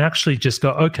 where you can actually just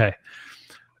go, okay,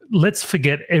 let's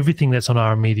forget everything that's on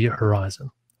our immediate horizon.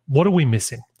 What are we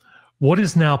missing? What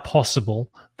is now possible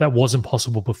that wasn't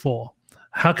possible before?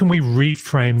 How can we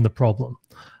reframe the problem?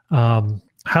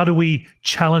 How do we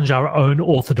challenge our own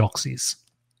orthodoxies,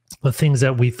 the things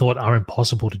that we thought are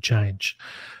impossible to change?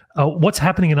 What's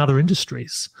happening in other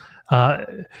industries?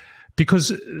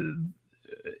 Because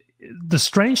the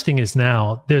strange thing is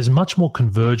now there's much more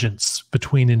convergence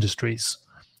between industries.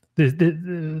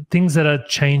 The things that are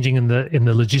changing in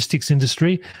the logistics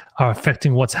industry are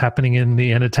affecting what's happening in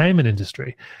the entertainment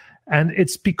industry. And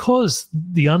it's because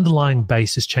the underlying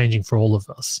base is changing for all of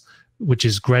us. which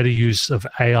is greater use of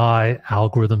AI,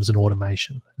 algorithms, and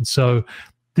automation. And so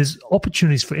there's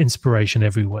opportunities for inspiration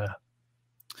everywhere.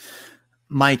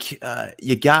 Mike,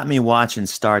 you got me watching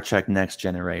Star Trek Next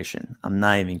Generation. I'm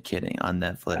not even kidding, on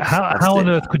Netflix. How on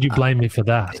earth could you blame me for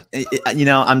that? You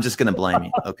know, I'm just going to blame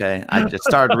you, okay? I just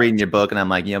started reading your book, and I'm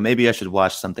like, you know, maybe I should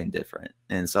watch something different.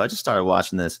 And so I just started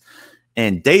watching this.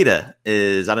 And Data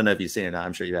is, I don't know if you've seen it,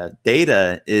 I'm sure you have.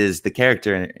 Data is the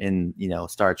character in you know,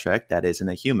 Star Trek that isn't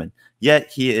a human.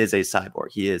 Yet he is a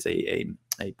cyborg. He is a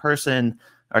person,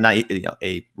 or not, you know,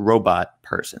 a robot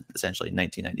person, essentially, in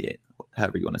 1998,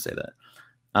 however you want to say that.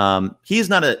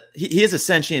 He is a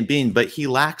sentient being, but he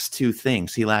lacks two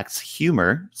things. He lacks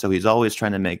humor, so he's always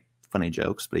trying to make funny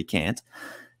jokes, but he can't.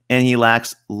 And he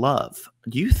lacks love.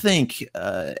 Do you think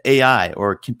AI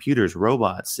or computers,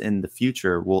 robots in the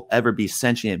future will ever be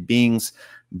sentient beings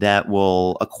that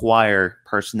will acquire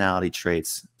personality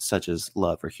traits such as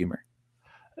love or humor?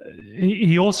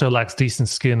 He also lacks decent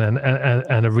skin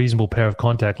and a reasonable pair of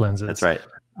contact lenses. That's right.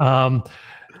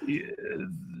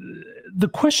 The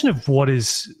question of what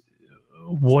is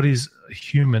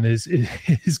human is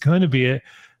going to be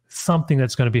something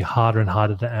that's going to be harder and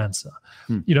harder to answer.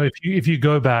 You know, if you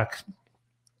go back,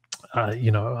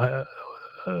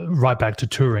 right back to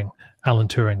Turing, Alan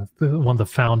Turing, one of the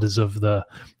founders of the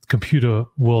computer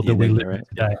world that we live in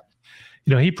today.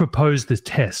 You know, he proposed this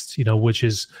test, you know, which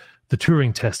is the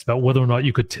Turing test, about whether or not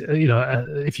you could,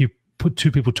 if you put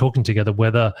two people talking together,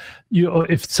 whether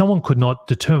if someone could not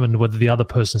determine whether the other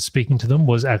person speaking to them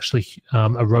was actually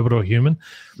a robot or a human,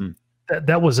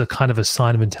 that was a kind of a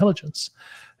sign of intelligence.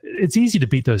 It's easy to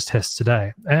beat those tests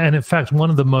today. And in fact,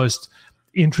 one of the most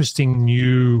interesting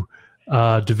new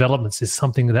developments is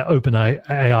something that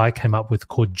OpenAI came up with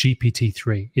called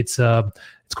GPT-3. It's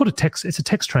called a text. It's a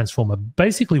text transformer.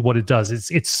 Basically, what it does is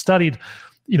it's studied,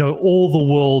 you know, all the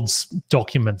world's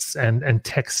documents and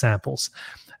text samples,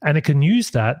 and it can use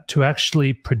that to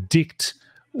actually predict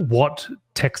what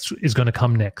text is going to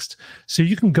come next. So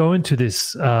you can go into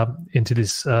this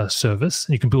service,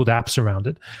 and you can build apps around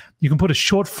it. You can put a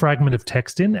short fragment of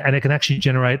text in, and it can actually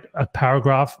generate a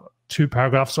paragraph, 2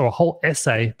 paragraphs, or a whole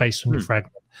essay based on your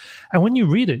fragment. And when you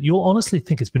read it, you'll honestly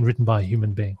think it's been written by a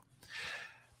human being.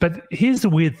 But here's the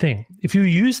weird thing. If you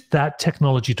use that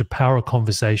technology to power a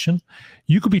conversation,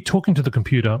 you could be talking to the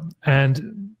computer,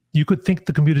 and you could think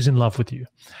the computer's in love with you.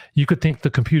 You could think the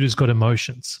computer's got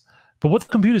emotions. But what the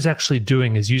computer's actually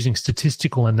doing is using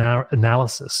statistical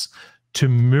analysis to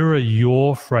mirror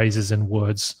your phrases and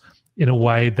words in a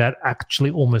way that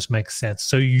actually almost makes sense.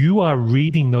 So you are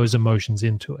reading those emotions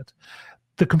into it.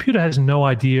 The computer has no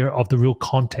idea of the real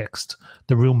context,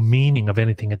 the real meaning of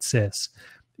anything it says.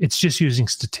 It's just using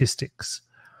statistics.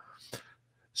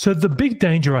 So the big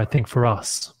danger, I think, for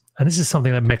us, and this is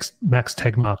something that Max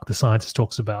Tegmark, the scientist,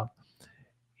 talks about,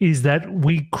 is that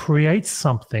we create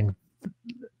something,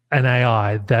 an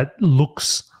AI, that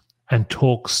looks and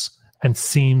talks and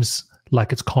seems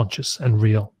like it's conscious and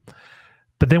real.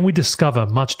 But then we discover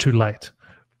much too late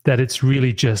that it's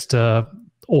really just an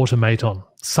automaton,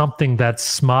 something that's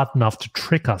smart enough to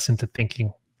trick us into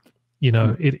thinking, you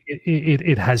know,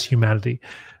 it has humanity,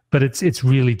 but it's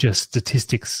really just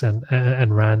statistics and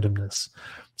randomness.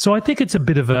 So I think it's a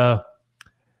bit of a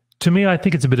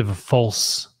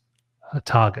false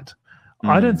target.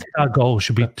 I don't think our goal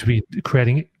should be to be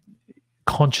creating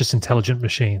conscious, intelligent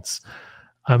machines.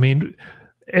 I mean,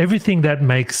 everything that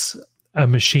makes a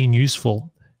machine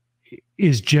useful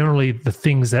is generally the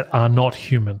things that are not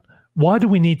human. Why do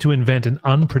we need to invent an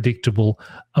unpredictable,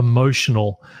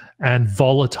 emotional, and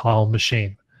volatile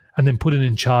machine and then put it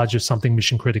in charge of something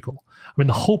mission critical? I mean,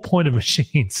 the whole point of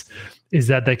machines is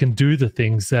that they can do the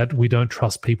things that we don't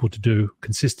trust people to do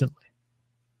consistently.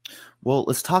 Well,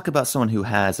 let's talk about someone who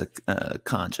has a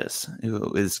conscious,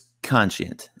 who is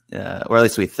conscient, or at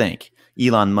least we think.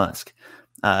 Elon Musk.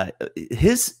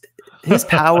 His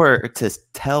power to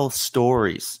tell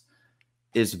stories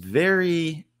is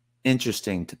very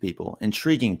interesting to people,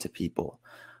 intriguing to people.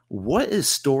 What is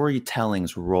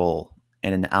storytelling's role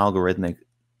in an algorithmic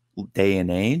day and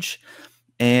age?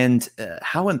 And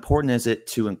how important is it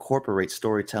to incorporate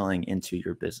storytelling into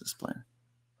your business plan?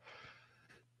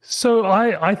 So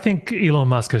I think Elon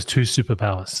Musk has 2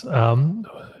 superpowers.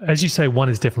 As you say, one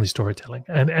is definitely storytelling.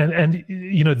 And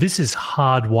you know, this is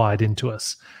hardwired into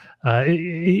us.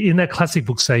 In that classic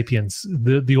book, Sapiens,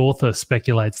 the author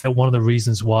speculates that one of the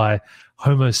reasons why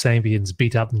Homo sapiens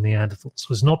beat up the Neanderthals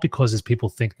was not because, as people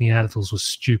think, Neanderthals were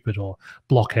stupid or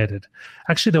blockheaded.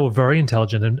 Actually, they were very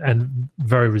intelligent and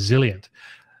very resilient.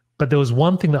 But there was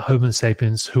one thing that Homo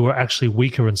sapiens, who were actually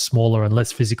weaker and smaller and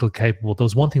less physically capable, there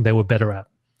was one thing they were better at.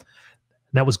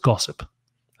 And that was gossip.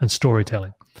 and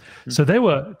storytelling. So they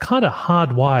were kind of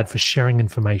hardwired for sharing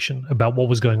information about what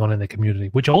was going on in their community,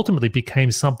 which ultimately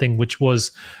became something which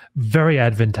was very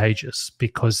advantageous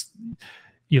because,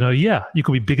 you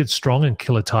could be big and strong and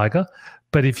kill a tiger.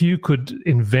 But if you could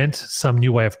invent some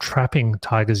new way of trapping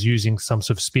tigers using some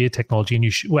sort of spear technology and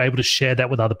you were able to share that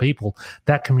with other people,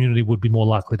 that community would be more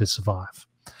likely to survive.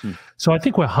 So I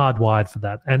think we're hardwired for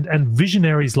that. And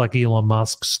visionaries like Elon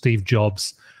Musk, Steve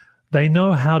Jobs, they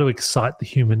know how to excite the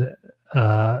human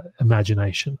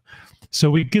imagination. So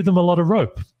we give them a lot of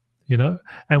rope,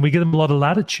 and we give them a lot of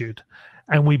latitude.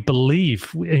 And we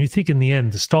believe, and you think in the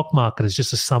end, the stock market is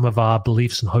just a sum of our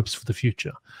beliefs and hopes for the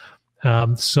future.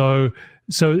 So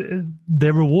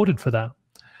they're rewarded for that.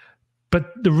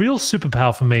 But the real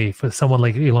superpower for me, for someone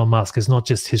like Elon Musk, is not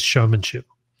just his showmanship.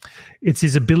 It's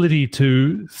his ability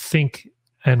to think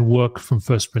and work from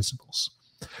first principles.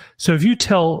 So if you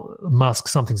tell Musk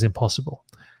something's impossible,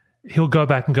 he'll go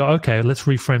back and go, okay, let's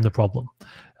reframe the problem.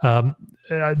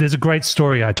 There's a great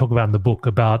story I talk about in the book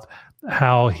about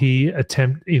how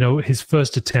his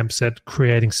first attempts at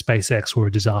creating SpaceX were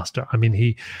a disaster. I mean,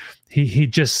 he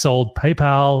just sold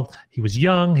PayPal. He was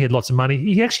young. He had lots of money.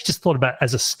 He actually just thought about,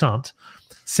 as a stunt,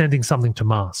 sending something to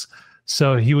Mars.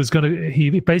 So he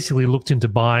basically looked into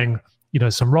buying,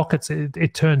 some rockets.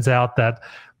 It turns out that,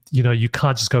 you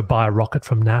can't just go buy a rocket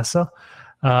from NASA.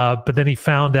 But then he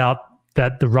found out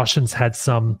that the Russians had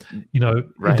some,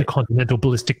 intercontinental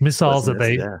ballistic missiles that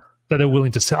they're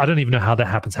willing to sell. I don't even know how that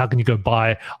happens. How can you go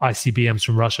buy ICBMs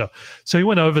from Russia? So he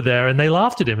went over there and they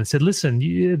laughed at him and said, listen,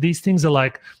 these things are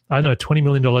like, I don't know, $20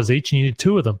 million each and you need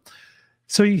 2 of them.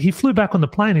 So he flew back on the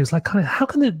plane. He was like, how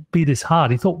can it be this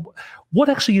hard? He thought, what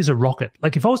actually is a rocket?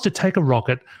 Like if I was to take a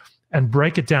rocket and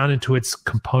break it down into its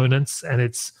components and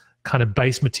its kind of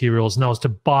base materials, and I was to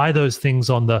buy those things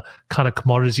on the kind of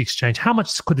commodities exchange, how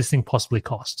much could this thing possibly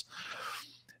cost?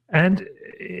 And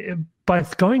by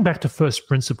going back to first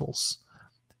principles,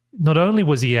 not only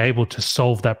was he able to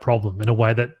solve that problem in a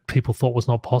way that people thought was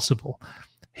not possible,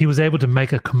 he was able to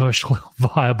make a commercial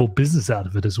viable business out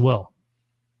of it as well.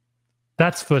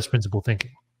 That's first principle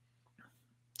thinking.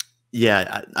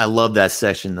 Yeah, I love that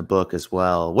section in the book as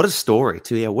well. What a story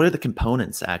too. Yeah, what are the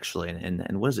components actually,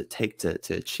 and what does it take to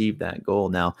achieve that goal?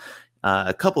 Now,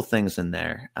 a couple things in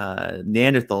there.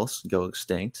 Neanderthals go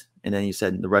extinct, and then you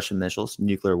said the Russian missiles,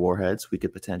 nuclear warheads, we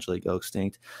could potentially go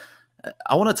extinct.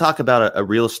 I want to talk about a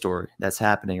real story that's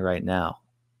happening right now.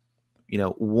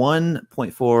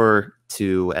 1.4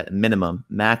 to at minimum,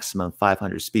 maximum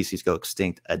 500 species go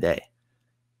extinct a day.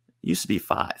 It used to be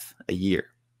 5 a year.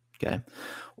 Okay.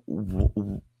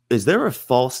 Is there a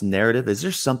false narrative? Is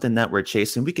there something that we're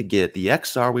chasing? We could get the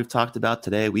XR we've talked about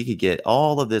today. We could get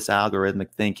all of this algorithmic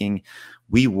thinking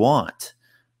we want.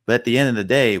 But at the end of the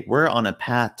day, we're on a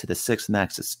path to the 6th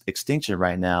max extinction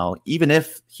right now. Even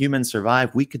if humans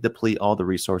survive, we could deplete all the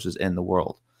resources in the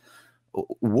world.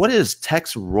 What is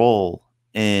tech's role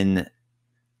in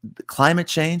climate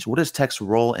change? What is tech's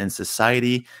role in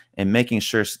society and making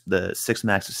sure the 6th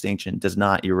max extinction does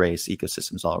not erase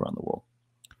ecosystems all around the world?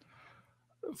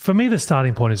 For me, the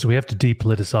starting point is we have to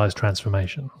depoliticize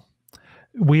transformation.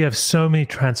 We have so many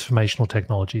transformational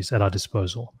technologies at our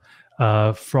disposal,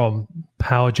 from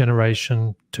power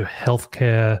generation to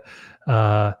healthcare,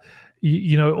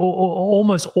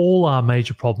 almost all our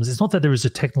major problems. It's not that there is a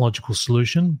technological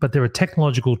solution, but there are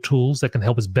technological tools that can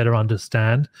help us better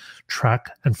understand,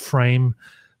 track, and frame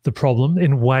the problem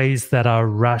in ways that are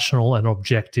rational and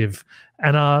objective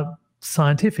and are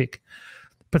scientific.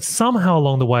 But somehow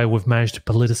along the way, we've managed to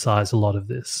politicize a lot of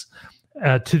this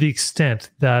to the extent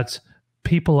that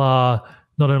people are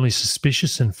not only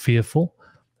suspicious and fearful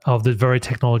of the very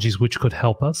technologies which could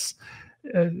help us,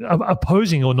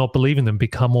 opposing or not believing them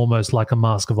become almost like a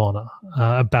mask of honor,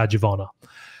 a badge of honor.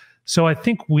 So I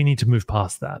think we need to move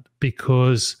past that,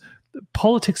 because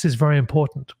politics is very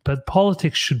important, but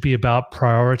politics should be about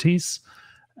priorities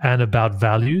and about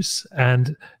values.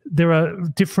 And there are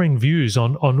differing views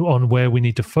on where we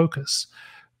need to focus,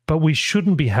 but we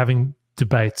shouldn't be having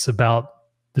debates about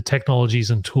the technologies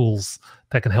and tools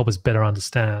that can help us better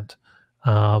understand.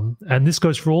 And this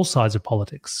goes for all sides of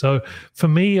politics. So for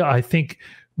me, I think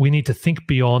we need to think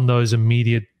beyond those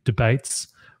immediate debates.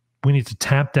 We need to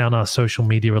tamp down our social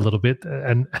media a little bit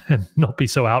and not be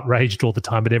so outraged all the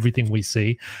time at everything we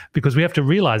see, because we have to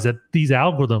realize that these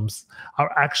algorithms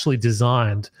are actually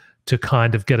designed to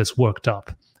kind of get us worked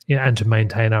up and to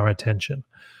maintain our attention.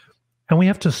 And we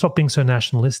have to stop being so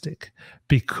nationalistic,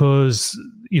 because,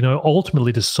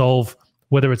 ultimately to solve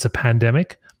whether it's a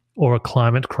pandemic or a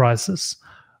climate crisis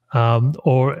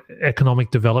or economic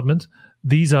development,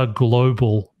 these are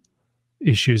global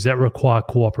issues that require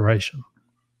cooperation.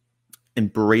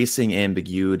 embracing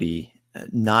ambiguity,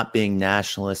 not being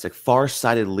nationalistic,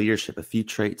 far-sighted leadership, a few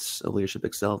traits of leadership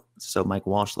excel. So Mike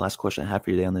Walsh, the last question I have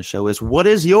for you today on the show is, what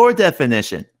is your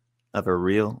definition of a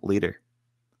real leader?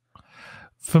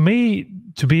 For me,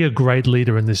 to be a great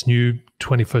leader in this new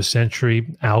 21st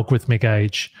century algorithmic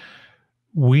age,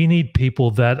 we need people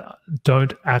that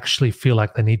don't actually feel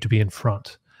like they need to be in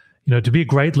front. To be a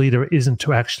great leader isn't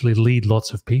to actually lead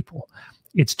lots of people.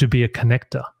 It's to be a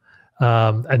connector,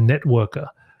 a networker,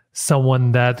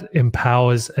 someone that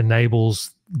empowers,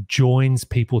 enables, joins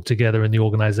people together in the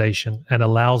organization and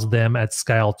allows them at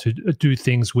scale to do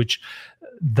things which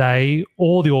they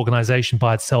or the organization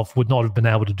by itself would not have been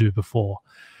able to do before.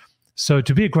 So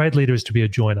to be a great leader is to be a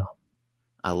joiner.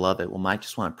 I love it. Well, Mike,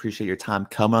 just want to appreciate your time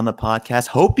coming on the podcast.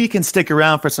 Hope you can stick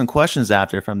around for some questions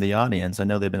after from the audience. I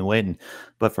know they've been waiting.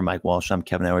 But for Mike Walsh, I'm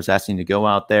Kevin Edwards, asking you to go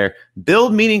out there,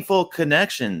 build meaningful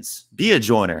connections, be a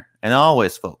joiner, and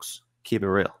always, folks, keep it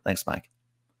real. Thanks, Mike.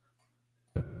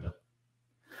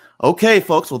 Okay,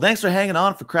 folks. Well, thanks for hanging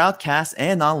on for Crowdcast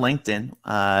and on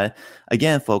LinkedIn.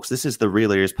 Again, folks, this is the Real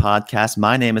Leaders Podcast.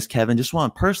 My name is Kevin. Just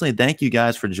want to personally thank you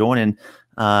guys for joining.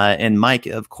 And Mike,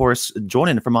 of course,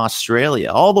 joining from Australia,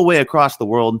 all the way across the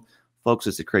world. Folks,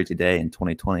 it's a crazy day in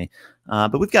 2020.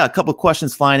 But we've got a couple of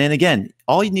questions flying in. Again,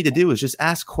 all you need to do is just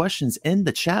ask questions in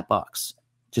the chat box.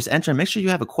 Just enter and make sure you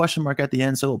have a question mark at the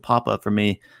end so it will pop up for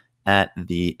me at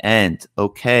the end.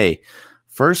 Okay.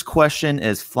 First question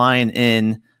is flying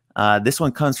in. This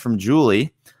one comes from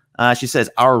Julie. She says,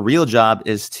 our real job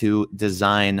is to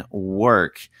design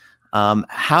work.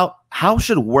 How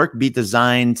should work be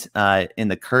designed in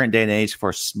the current day and age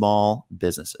for small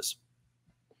businesses?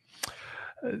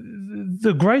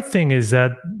 The great thing is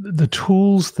that the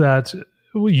tools that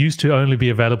used to only be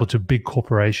available to big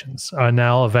corporations are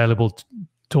now available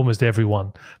to almost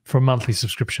everyone for a monthly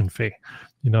subscription fee.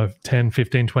 $10,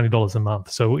 $15, $20 a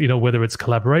month. So, whether it's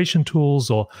collaboration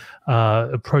tools or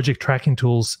project tracking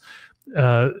tools,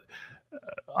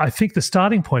 I think the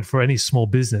starting point for any small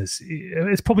business,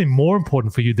 it's probably more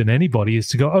important for you than anybody, is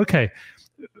to go, okay,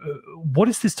 what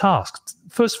is this task?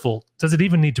 First of all, does it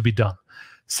even need to be done?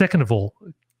 Second of all,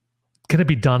 can it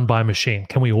be done by a machine?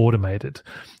 Can we automate it?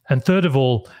 And third of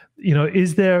all,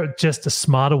 is there just a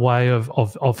smarter way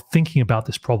of thinking about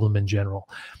this problem in general?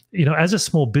 As a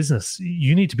small business,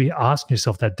 you need to be asking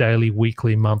yourself that daily,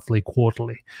 weekly, monthly,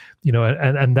 quarterly,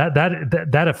 and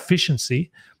that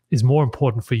efficiency is more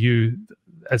important for you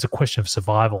as a question of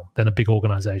survival than a big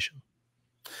organization.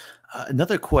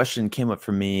 Another question came up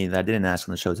for me that I didn't ask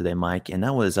on the show today, Mike, and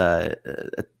that was a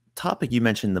topic you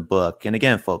mentioned in the book. And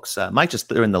again, folks, Mike just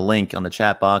threw in the link on the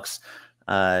chat box.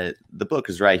 The book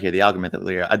is right here, The Algorithmic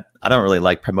Leader. I don't really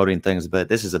like promoting things, but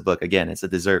this is a book. Again, it's a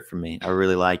dessert for me. I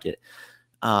really like it.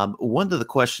 One of the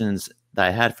questions that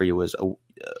I had for you was,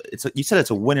 you said it's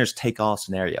a winner's take all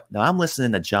scenario. Now I'm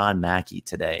listening to John Mackey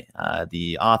today,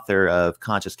 the author of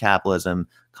Conscious Capitalism,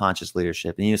 Conscious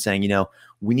Leadership. And he was saying,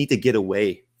 we need to get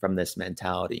away from this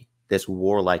mentality, this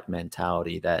warlike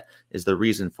mentality that is the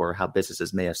reason for how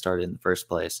businesses may have started in the first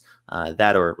place,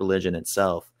 that or religion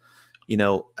itself.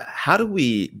 How do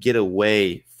we get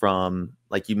away from,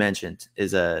 like you mentioned,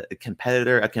 is a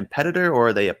competitor or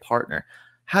are they a partner?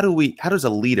 How does a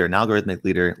leader, an algorithmic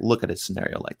leader, look at a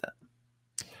scenario like that?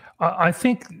 I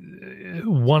think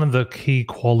one of the key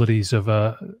qualities of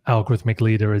an algorithmic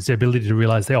leader is the ability to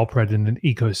realize they operate in an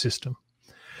ecosystem.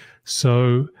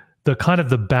 So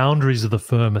the boundaries of the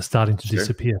firm are starting to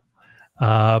disappear.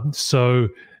 So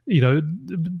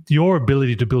your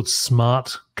ability to build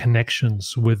smart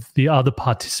connections with the other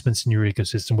participants in your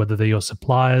ecosystem, whether they're your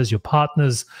suppliers, your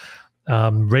partners,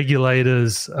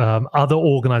 regulators, other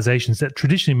organizations that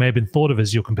traditionally may have been thought of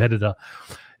as your competitor,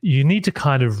 you need to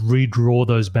kind of redraw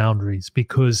those boundaries,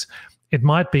 because it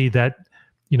might be that,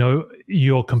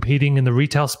 you're competing in the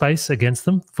retail space against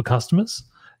them for customers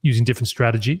using different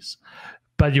strategies,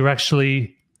 but you're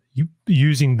actually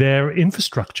using their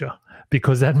infrastructure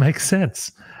because that makes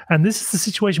sense. And this is the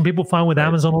situation people find with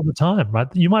Amazon all the time, right?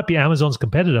 You might be Amazon's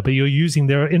competitor, but you're using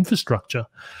their infrastructure.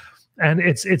 And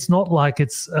it's not like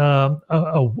it's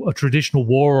a traditional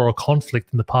war or a conflict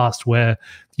in the past where,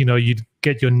 you'd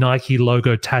get your Nike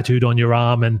logo tattooed on your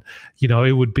arm and,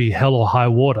 it would be hell or high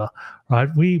water, right?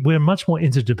 We're much more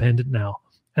interdependent now.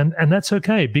 And that's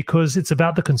okay, because it's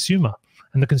about the consumer,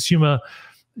 and the consumer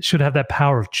should have that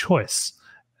power of choice,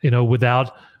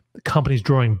 without companies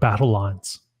drawing battle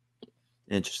lines.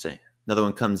 Interesting. Another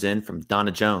one comes in from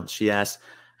Donna Jones. She asks,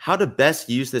 how to best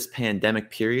use this pandemic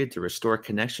period to restore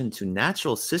connection to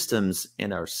natural systems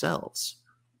and ourselves?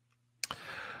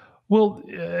 Well,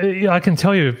 I can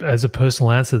tell you as a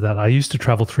personal answer that I used to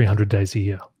travel 300 days a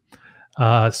year.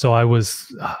 So I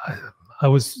was,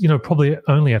 probably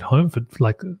only at home for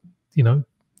like,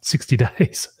 60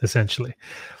 days essentially.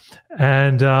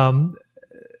 And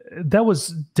that was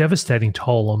devastating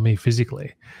toll on me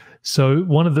physically. So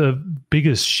one of the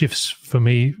biggest shifts for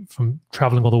me from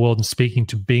traveling all the world and speaking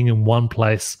to being in one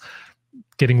place,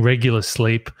 getting regular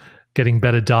sleep, getting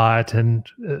better diet, and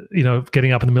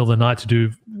getting up in the middle of the night to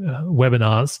do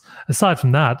webinars. Aside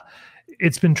from that,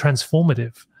 it's been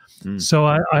transformative. So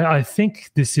I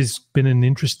think this has been an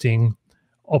interesting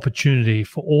opportunity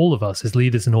for all of us as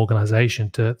leaders in organization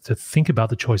to think about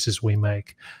the choices we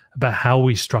make, about how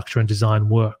we structure and design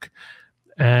work,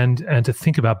 and to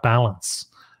think about balance.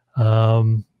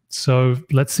 So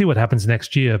let's see what happens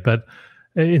next year. But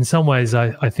in some ways,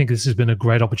 I think this has been a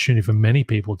great opportunity for many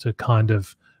people to kind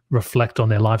of reflect on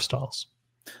their lifestyles.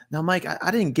 Now, Mike, I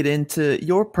didn't get into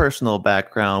your personal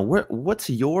background. What's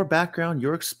your background,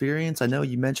 your experience? I know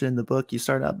you mentioned in the book you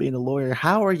started out being a lawyer.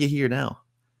 How are you here now?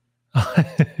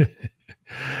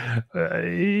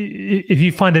 If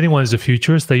you find anyone who's a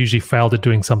futurist, they usually failed at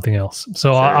doing something else.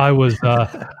 So sure. I was,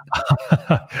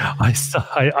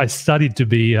 I studied to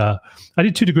be, I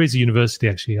did 2 degrees at university,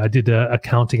 actually. I did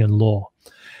accounting and law.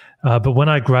 But when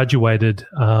I graduated,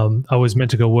 I was meant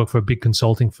to go work for a big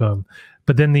consulting firm.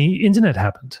 But then the internet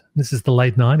happened. This is the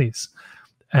late 90s.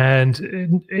 And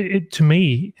to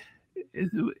me,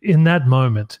 in that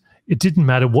moment, it didn't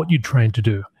matter what you trained to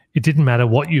do. It didn't matter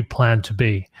what you planned to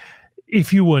be.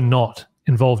 If you were not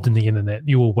involved in the internet,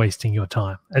 you were wasting your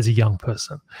time as a young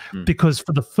person. Because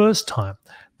for the first time,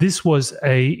 this was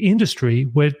a industry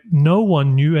where no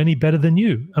one knew any better than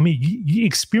you. I mean,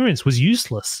 experience was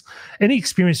useless. Any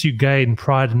experience you gained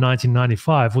prior to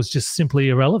 1995 was just simply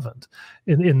irrelevant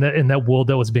in that world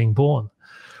that was being born.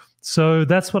 So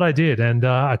that's what I did, and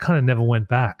I kind of never went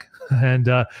back. And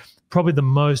probably the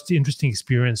most interesting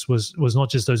experience was not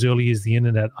just those early years of the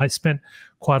internet. I spent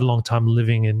quite a long time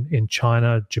living in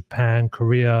China, Japan,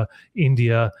 Korea,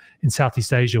 India, in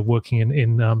Southeast Asia, working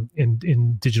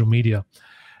in digital media.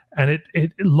 And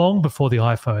it long before the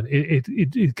iPhone,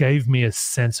 it gave me a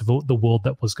sense of the world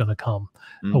that was going to come,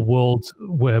 a world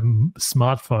where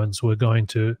smartphones were going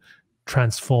to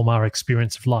transform our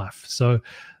experience of life. So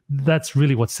that's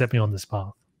really what set me on this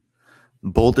path.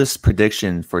 Boldest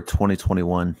prediction for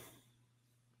 2021?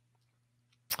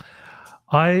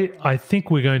 I think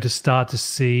we're going to start to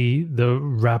see the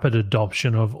rapid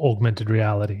adoption of augmented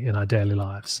reality in our daily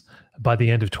lives by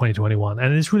the end of 2021.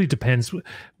 And this really depends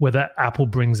whether Apple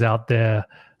brings out their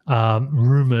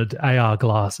rumored AR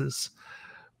glasses.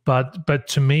 But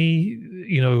to me,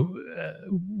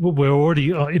 we're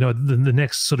already, the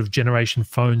next sort of generation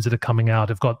phones that are coming out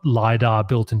have got LiDAR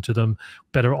built into them,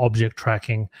 better object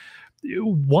tracking.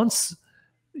 Once,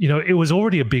 it was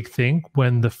already a big thing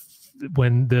when the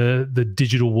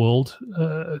digital world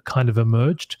kind of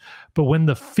emerged, but when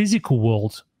the physical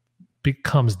world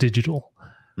becomes digital,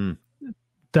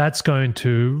 that's going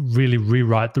to really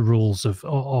rewrite the rules of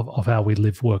how we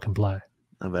live, work, and play.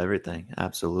 Of everything.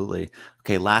 Absolutely.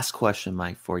 Okay, last question,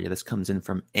 Mike, for you. This comes in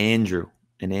from Andrew.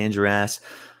 And Andrew asks,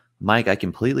 Mike, I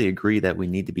completely agree that we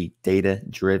need to be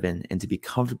data-driven and to be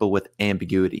comfortable with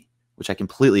ambiguity, which I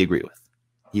completely agree with.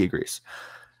 He agrees.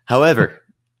 However,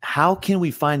 how can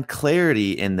we find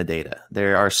clarity in the data?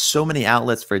 There are so many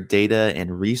outlets for data,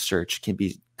 and research can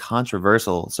be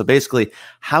controversial. So basically,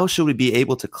 how should we be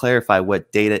able to clarify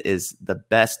what data is the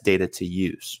best data to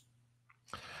use?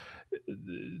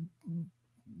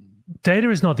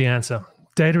 Data is not the answer.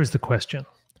 Data is the question.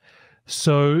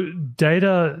 So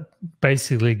data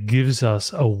basically gives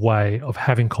us a way of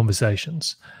having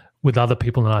conversations with other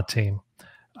people in our team,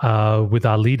 with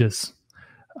our leaders,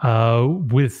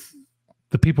 with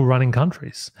the people running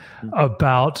countries,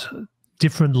 about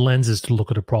different lenses to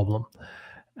look at a problem.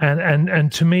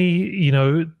 And to me,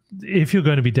 if you're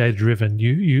going to be data driven,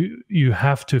 you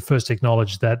have to first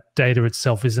acknowledge that data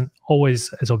itself isn't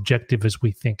always as objective as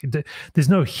we think. There's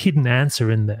no hidden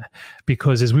answer in there,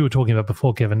 because as we were talking about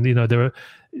before, Kevin,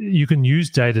 you can use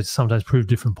data to sometimes prove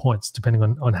different points depending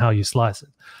on how you slice it.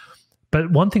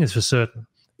 But one thing is for certain: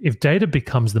 if data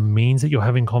becomes the means that you're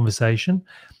having conversation,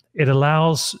 it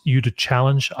allows you to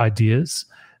challenge ideas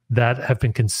that have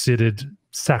been considered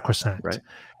sacrosanct. Right.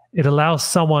 It allows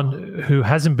someone who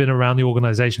hasn't been around the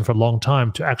organization for a long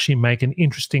time to actually make an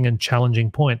interesting and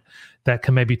challenging point that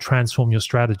can maybe transform your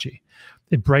strategy.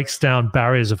 It breaks down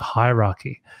barriers of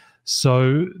hierarchy.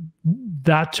 So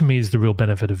that, to me, is the real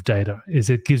benefit of data, is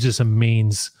it gives us a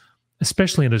means,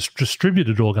 especially in a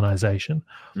distributed organization,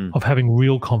 of having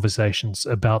real conversations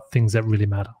about things that really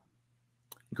matter.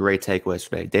 Great takeaways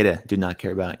today. Data do not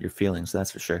care about your feelings,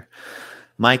 that's for sure.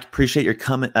 Mike, appreciate your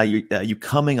you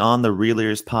coming on the Real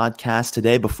Leaders podcast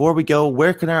today. Before we go,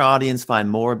 where can our audience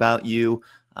find more about you,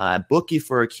 book you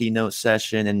for a keynote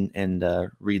session, and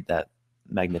read that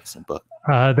magnificent book?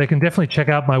 They can definitely check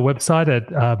out my website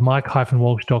at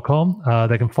mike-walsh.com.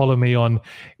 They can follow me on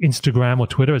Instagram or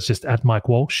Twitter. It's just at Mike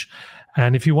Walsh.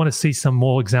 And if you want to see some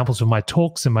more examples of my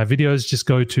talks and my videos, just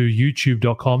go to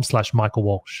youtube.com/Michael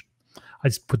Walsh. I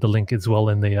just put the link as well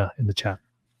in the chat.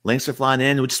 Links are flying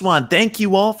in. We just want to thank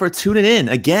you all for tuning in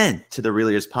again to the Real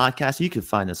Leaders podcast. You can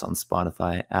find us on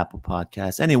Spotify, Apple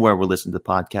Podcasts, anywhere we're listening to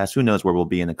podcasts. Who knows where we'll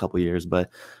be in a couple of years, but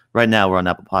right now we're on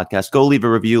Apple Podcasts. Go leave a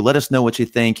review. Let us know what you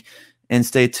think, and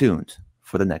stay tuned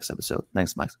for the next episode.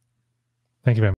 Thanks, Mike. Thank you very much.